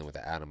up England with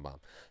the atom bomb.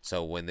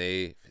 So when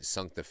they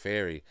sunk the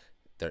ferry,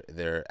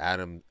 their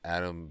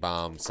atom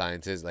bomb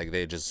scientists, like,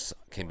 they just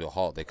came to a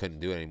halt. They couldn't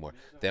do it anymore.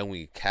 Then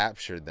we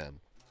captured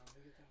them,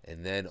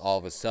 and then all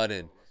of a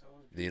sudden,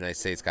 the United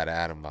States got an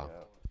atom bomb.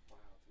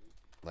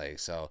 Like,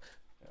 so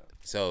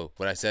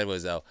what I said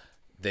was,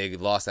 they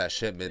lost that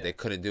shipment. They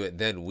couldn't do it.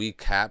 Then we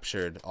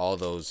captured all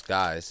those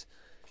guys.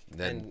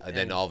 Then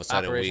And all of a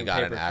sudden we Operation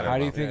got an Paperclip. atom How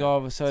do you bomb. think Yeah. all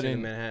of a See the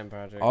sudden, Manhattan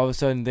Project. all of a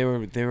sudden they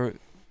were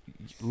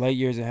light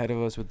years ahead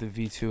of us with the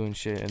V2 and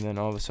shit, and then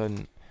all of a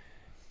sudden,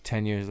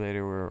 10 years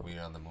later we're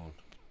We're on the moon.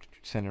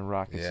 sending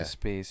rockets Yeah, to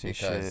space and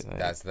because shit. Like,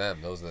 that's them.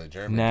 Those are the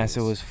German NASA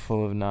dudes. was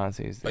full of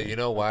Nazis. But dude. you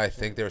know why I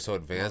think they were so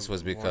advanced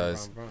was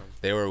because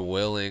they were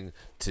willing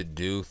to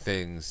do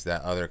things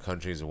that other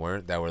countries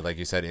weren't, that were, like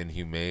you said,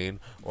 inhumane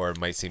or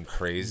might seem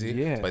crazy.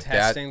 Yeah. But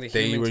Testing, the that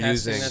they human were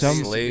testing using that they used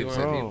to do slaves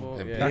on Bro, people.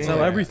 and Yeah. That's Yeah.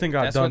 how everything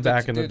got That's done what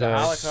back in the dude, day. The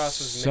Holocaust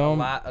was Some-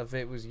 a lot of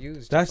it was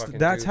used. That's- to fucking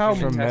that's do how-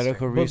 human For testing.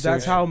 medical But research.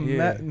 that's how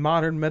yeah.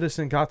 modern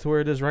medicine got to where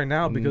it is right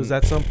now, because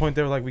at some point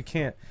they were like, we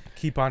can't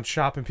keep on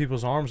chopping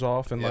people's arms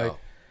off, and Yeah. like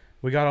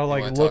we gotta You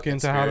like wanna look talk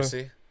into how to.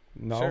 conspiracy?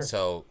 No. Sure.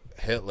 So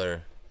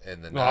Hitler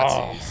and the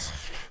Nazis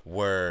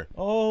were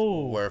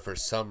for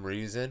some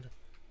reason.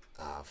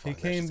 He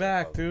came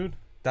back, dude.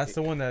 That's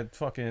the one that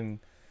fucking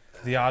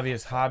the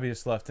obvious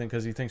hobbyist left in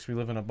because he thinks we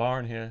live in a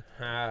barn here.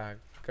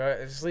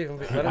 Just leave him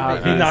be. Let him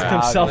He be. He knocked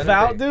himself Let him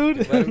out, be. dude.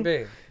 Let him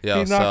be. Yo,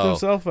 He knocked so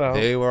himself out.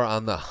 they were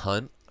on the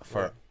hunt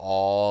for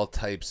all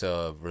types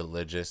of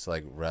religious,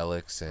 like,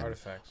 relics and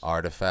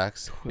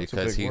artifacts That's a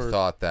because big he word.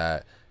 thought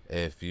that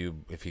if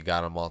he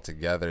got them all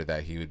together,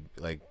 that he would,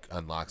 like,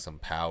 unlock some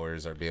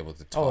powers or be able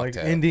to talk Oh, like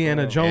to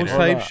Indiana Jones Hold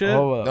type up, shit.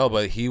 hold up. No,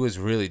 but he was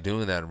really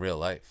doing that in real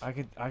life. I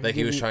could Like, he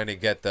give was you- trying to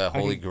get the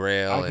Holy could-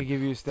 Grail I could and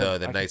give you a step.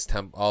 the Knights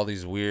Temple, all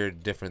these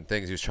weird different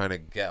things he was trying to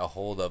get a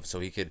hold of so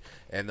he could.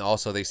 And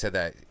also they said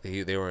that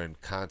they were in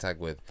contact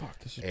with Fuck,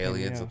 this is aliens.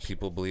 pain in the ass.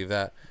 People believe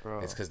that. Bro.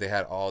 It's because they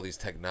had all these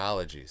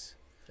technologies.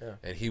 Yeah.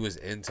 And he was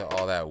into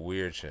all that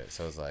weird shit.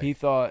 So it's like, He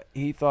thought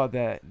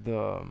that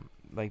the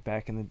like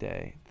back in the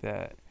day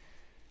that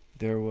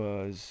there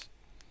was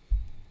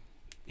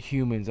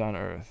humans on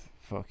Earth,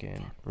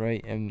 fucking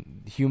right,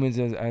 and humans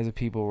as a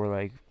people were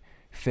like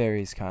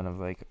fairies, kind of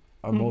like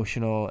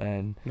emotional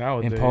and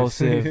Nowadays.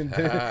 impulsive.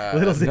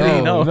 Little did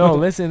he know. No,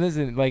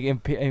 listen, like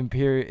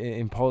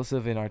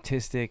impulsive and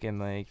artistic and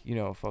like, you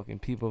know, fucking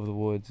people of the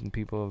woods and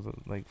people of the,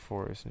 like,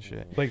 forest and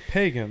shit. Like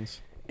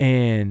pagans.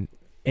 And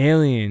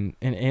an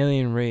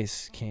alien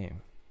race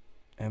came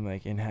and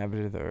like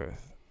inhabited the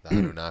Earth. the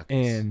Anunnakis.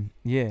 And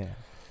yeah,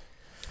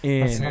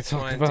 Let's and not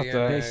talk about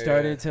that. they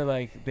started to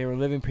like, they were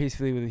living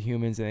peacefully with the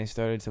humans and they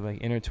started to like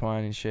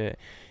intertwine and shit.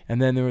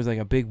 And then there was like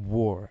a big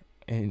war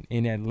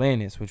in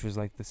Atlantis, which was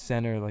like the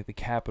center, like the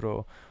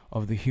capital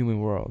of the human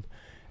world.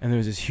 And there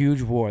was this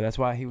huge war. That's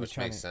why he was Which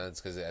trying makes to, sense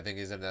because I think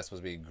isn't that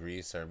supposed to be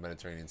Greece or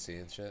Mediterranean Sea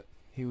and shit?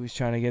 he was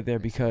trying to get there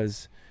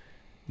because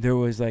there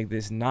was like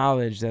this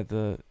knowledge that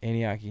the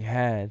Anunnaki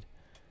had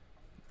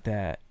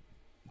that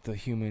the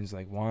humans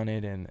like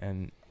wanted,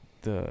 and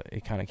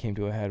it kind of came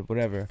to a head,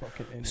 whatever.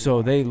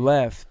 So they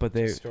left, but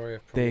The story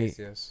of they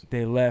Prometheus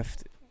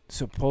left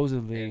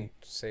supposedly and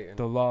Satan.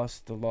 the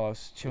lost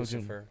children,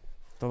 Lucifer.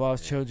 the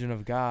lost children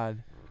of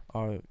God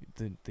are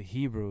the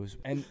Hebrews,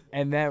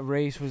 and that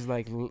race was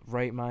like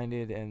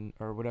right-minded and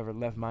or whatever,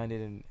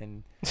 left-minded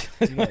and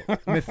you know,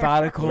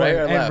 methodical Right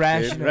or and left,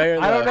 rational. dude? Right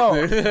or I don't know.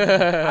 left, dude?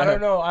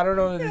 I don't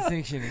know the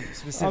distinction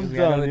specifically.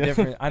 I know the done, yeah.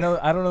 difference. I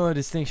don't know the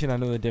distinction. I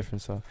know the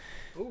difference. So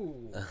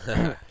Ooh.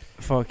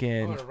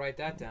 fucking. I'm gonna write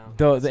that down.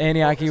 The That's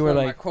Anunnaki one were of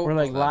my like quote were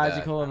like books.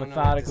 logical and I don't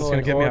know. methodical. It's gonna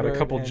and get me out a ordered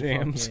couple and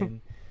jams.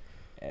 fucking-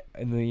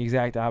 and the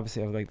exact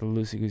opposite of like the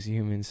loosey goosey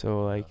humans.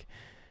 So like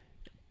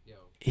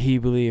he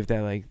believed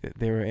that like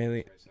they were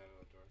alien.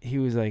 He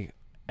was like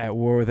at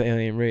war with the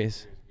alien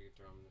race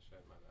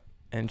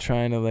and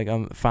trying to like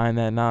find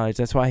that knowledge.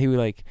 That's why he would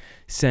like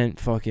sent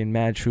fucking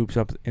mad troops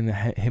up in the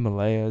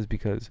Himalayas,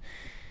 because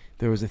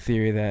there was a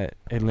theory that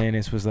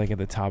Atlantis was like at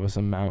the top of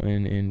some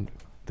mountain in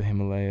the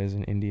Himalayas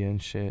in India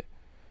and shit.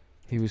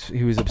 He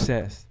was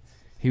obsessed.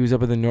 He was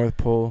up at the North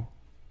Pole,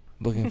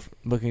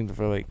 looking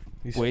for like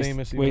He's ways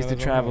famous. even ways at to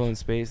his own travel house. in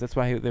space. That's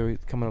why they were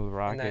coming up with In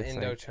rockets.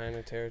 that like-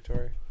 Indochina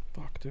territory,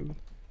 Fuck, dude.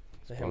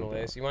 the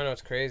Himalayas. You wanna know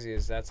what's crazy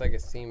is that's like a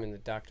theme in the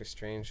Doctor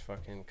Strange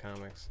fucking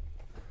comics.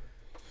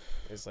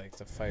 Is like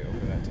the fight over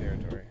that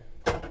territory.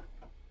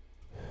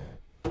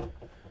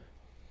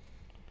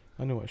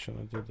 I knew I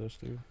shouldn't have did this,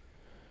 dude.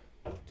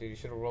 Dude, you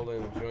should have rolled it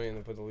in a joint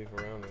and put the leaf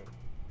around it.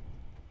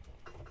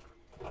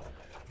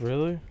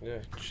 Really? Yeah,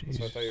 that's what I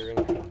Jeez. thought you were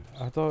gonna.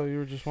 I thought you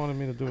were just wanting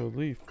me to do a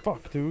leaf.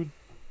 Fuck, dude.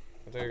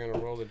 I thought you were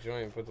gonna roll the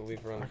joint and put the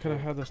leaf around. I the could have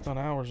joint. had this done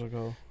hours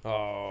ago.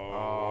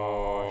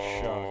 Oh,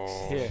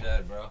 shucks. Here.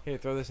 Shed, bro. Here,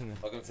 throw this in there.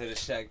 Welcome to the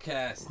Shed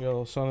Cast. You got a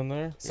little sun in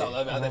there? It's all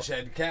about the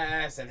Shed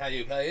Cast and how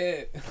you play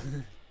it.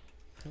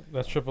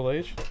 That's Triple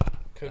H.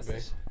 Could be.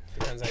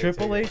 Depends how you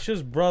Triple take it.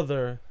 H's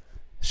brother.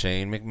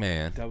 Shane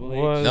McMahon. Double H.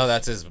 Was No,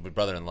 that's his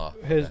brother-in-law.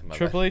 his Okay, my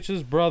Triple bad.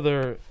 H's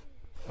brother.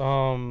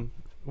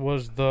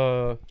 Was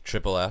the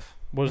Triple F.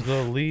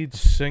 lead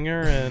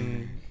singer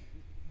and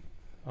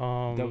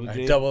Double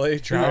D. Double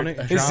H. Drowning.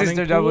 His Drowning sister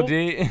Pool? Double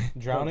D.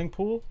 Drowning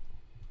Pool.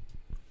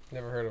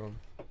 Never heard of him.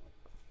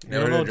 Never You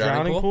don't heard know of Drowning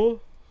Drowning Pool?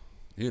 Pool?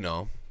 You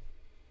know.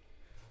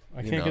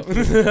 I You can't know. get.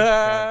 God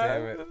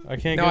damn it. I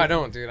can't. No, get, I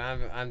don't, dude.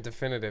 I'm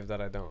definitive that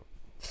I don't.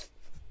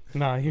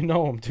 Nah, you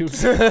know him, dude.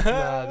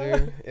 Nah,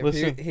 dude. If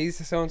Listen.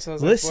 he's so and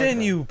so's.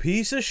 Listen, you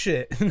piece of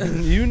shit.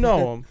 You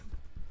know him.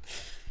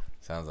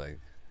 Sounds like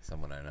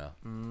someone I know.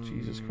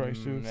 Jesus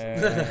Christ, dude.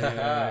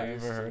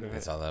 Never heard of it.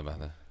 It's all that about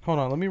that. Hold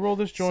on, let me roll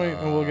this joint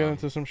and we'll get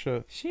into some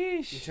shit.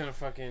 You Sheesh. trying to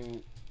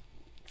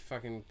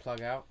fucking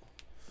plug out?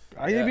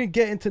 I didn't even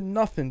get into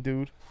nothing,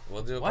 dude.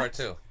 We'll do a What? part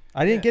 2.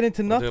 I didn't Yeah. get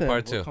into We'll nothing. do a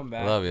part 2. We'll come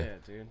back. Love you. Yeah,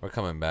 dude. We're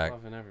coming back.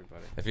 Loving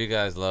everybody. If you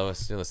guys love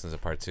us, you listen to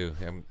part 2.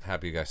 I'm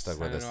happy you guys stuck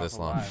with us Signing this off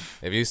long. alive.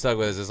 If you stuck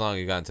with us this long,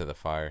 you got into the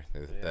fire.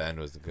 The Yeah. end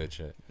was the good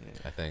shit,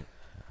 I think.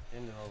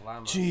 Into the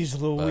llama. Jeez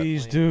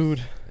Louise, Flames.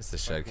 dude. It's the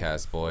Fucking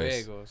Shedcast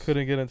boys. fuegos.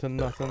 Couldn't get into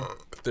nothing.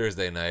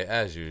 Thursday night,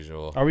 as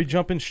usual. Are we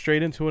jumping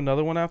straight into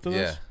another one after Yeah,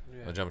 this?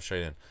 Yeah. we'll jump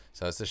straight in.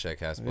 So it's the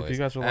Shedcast If boys. you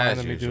guys are lying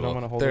as to me, dude, I'm usual,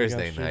 gonna hold it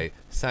Thursday against you. night,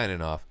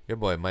 signing off. Your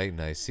boy Mike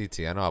Nice,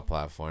 CT on all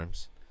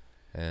platforms.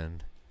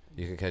 And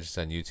you can catch us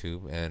on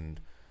YouTube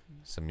and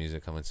some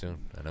music coming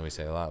soon. I know we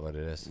say a lot, but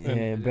it is. Yeah,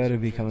 it better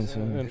be coming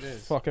soon. And It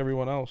is. fuck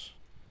everyone else.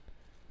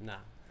 Nah.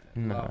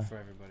 Nah. Love for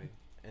everybody.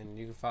 And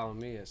you can follow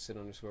me at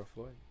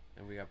 @sit_Floyd.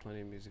 And we got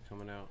plenty of music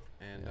coming out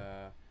and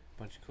a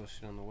bunch of cool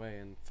shit on the way.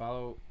 And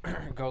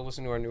go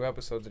listen to our new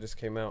episode that just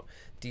came out,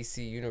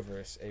 DC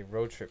Universe, a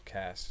road trip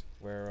cast,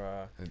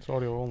 where It's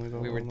audio only though.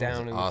 we were Hold on.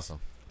 down in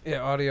Awesome.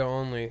 audio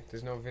only.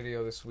 There's no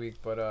video this week,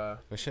 but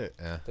We should,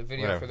 yeah. the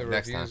video Whatever. for the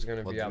Next review is time.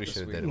 going to be out we this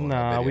should've week. did one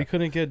Nah, video. we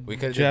couldn't get We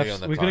could've did Jeff's. video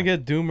on the We couldn't car.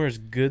 get Doomer's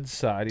good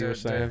side. You were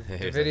saying. The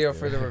Here's video that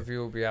for the video. review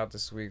will be out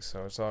this week,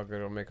 so it's all good.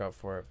 It'll make up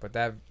for it. But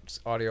that's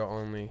audio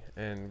only,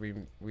 and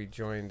we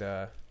joined.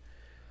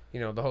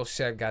 The whole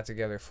shed got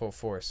together full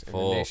force in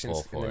Full the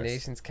nation's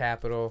force.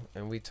 capital,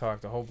 and we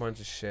talked a whole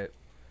bunch of shit.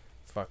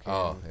 Fucking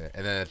Oh, yeah.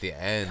 And then at the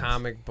end,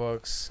 comic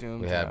books,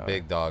 we had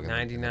Big Dog in the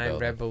 99 building.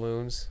 red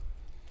balloons.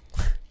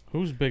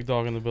 Who's big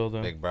dog in the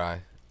building? Big Bry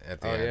at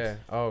the Oh end. yeah.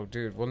 Oh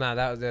dude. Well, nah,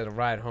 that was at a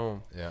ride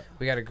home. Yeah.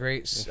 We got a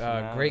great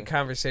finale. great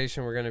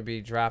conversation we're gonna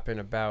be dropping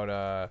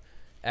about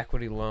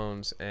equity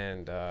loans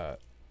and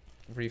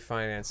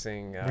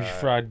refinancing.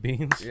 Refried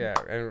beans. Yeah,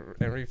 and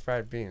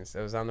refried beans.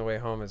 It was on the way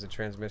home as the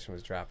transmission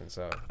was dropping.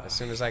 So as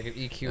soon as I could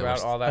EQ That out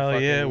was- all that. Hell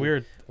fucking yeah, we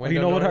were. window You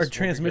know what our noise, we'll be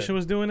transmission good.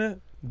 was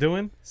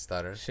doing?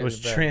 Stutter. Shit It was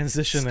in the bed.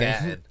 transitioning.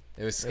 Scatting.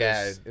 It was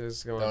scatting. It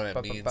was Throwing going. it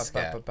ba- mean ba- ba-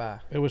 scat. ba-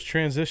 ba- It was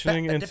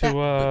transitioning into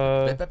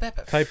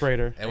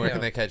typewriter. And where Yeah.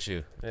 can they catch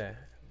you? Yeah.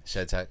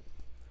 Shed Tech.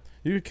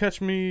 You could catch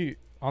me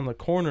on the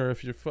corner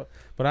if you're. But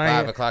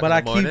 5 o'clock in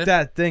I the morning? keep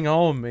that thing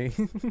on me.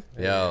 Yo,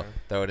 Yeah.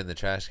 throw it in the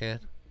trash can.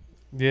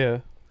 Yeah,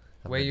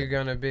 Where you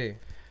gonna be?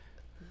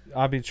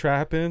 I'll be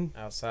trapping,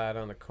 Outside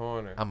on the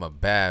corner. I'm a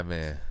bad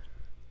man.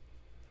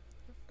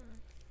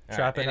 All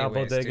trapping right, out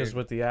anyways, bodegas dude,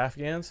 with the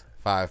Afghans.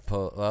 5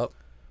 pull up,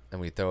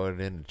 and we throw it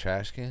in the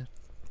trash can.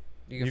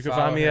 You can follow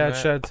find me him at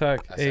Shed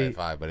Tech I said 8.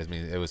 5, but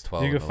it was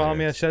 12. You in can the find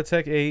me at lyrics. Shed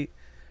Tech 8.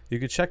 You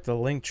can check the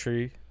link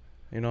tree.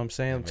 You know what I'm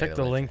saying? made Check a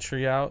the link link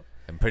tree out.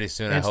 And pretty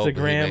soon, I hope he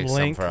Instagram makes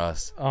link. some for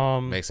us.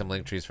 Um, Make some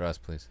link trees for us,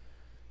 please.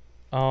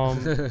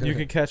 You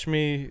can catch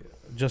me.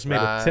 Just made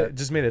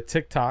a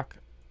TikTok.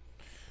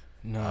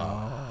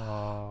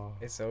 No.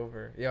 It's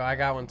over. Yo, I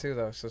got one too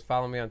though. So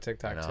follow me on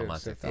TikTok too. I'm on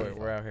TikTok.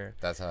 We're out here.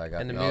 That's how I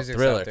got. And the you. music's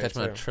Thriller. out there Catch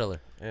me on too.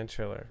 Triller. And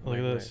Triller. Look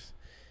at this.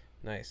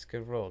 Nice.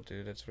 Good roll,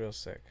 dude. That's real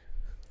sick.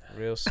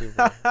 Real super.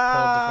 Pulled the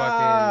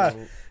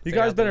fucking You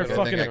guys better Good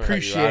fucking thing I cut you out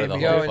appreciate of the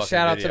me. Yo, whole and fucking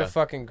shout out to video. the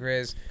fucking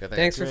Grizz. Good thing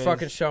Thanks I- for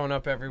fucking showing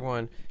up,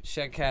 everyone.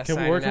 Shedcast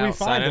Where signing can we out.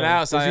 find Signing him? out,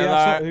 Does he signing have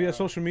out. do you have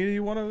social media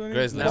you want to?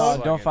 Grizz, No, No,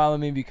 fucking- don't follow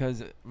me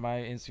because my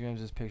Instagram's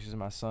just pictures of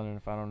my son, and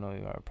if I don't know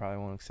you, I probably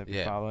won't accept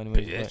your follow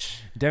anyways. But bitch.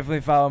 definitely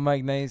follow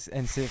Mike Nice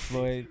and Sid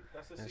Floyd.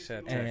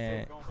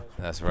 And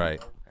That's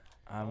right.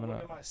 I'm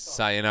gonna.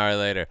 Sayonara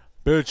later.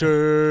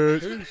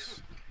 Bitches.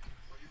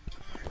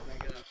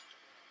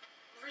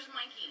 Where's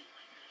Mikey?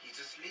 He's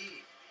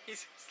asleep.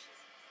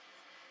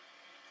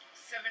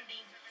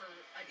 70 for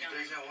a He dime.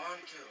 doesn't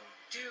want to.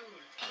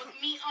 Dude, hook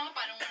me up.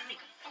 I don't want to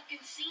make a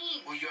fucking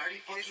scene. Well, you already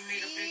fucking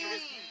made a big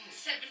ass scene.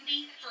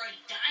 70 for a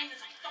dime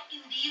is a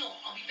fucking deal.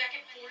 I'll be back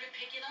at 4 to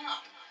pick it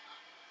up.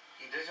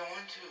 He doesn't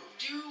want to.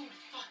 Dude,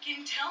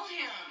 fucking tell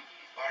him.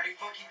 I already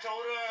fucking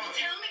told him. Well,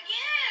 tell him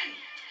again.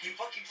 He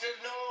fucking said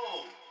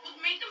no. Well,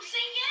 make him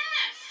say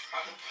yes. How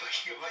the fuck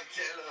am I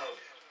tell him?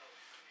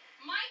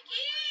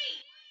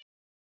 Mikey!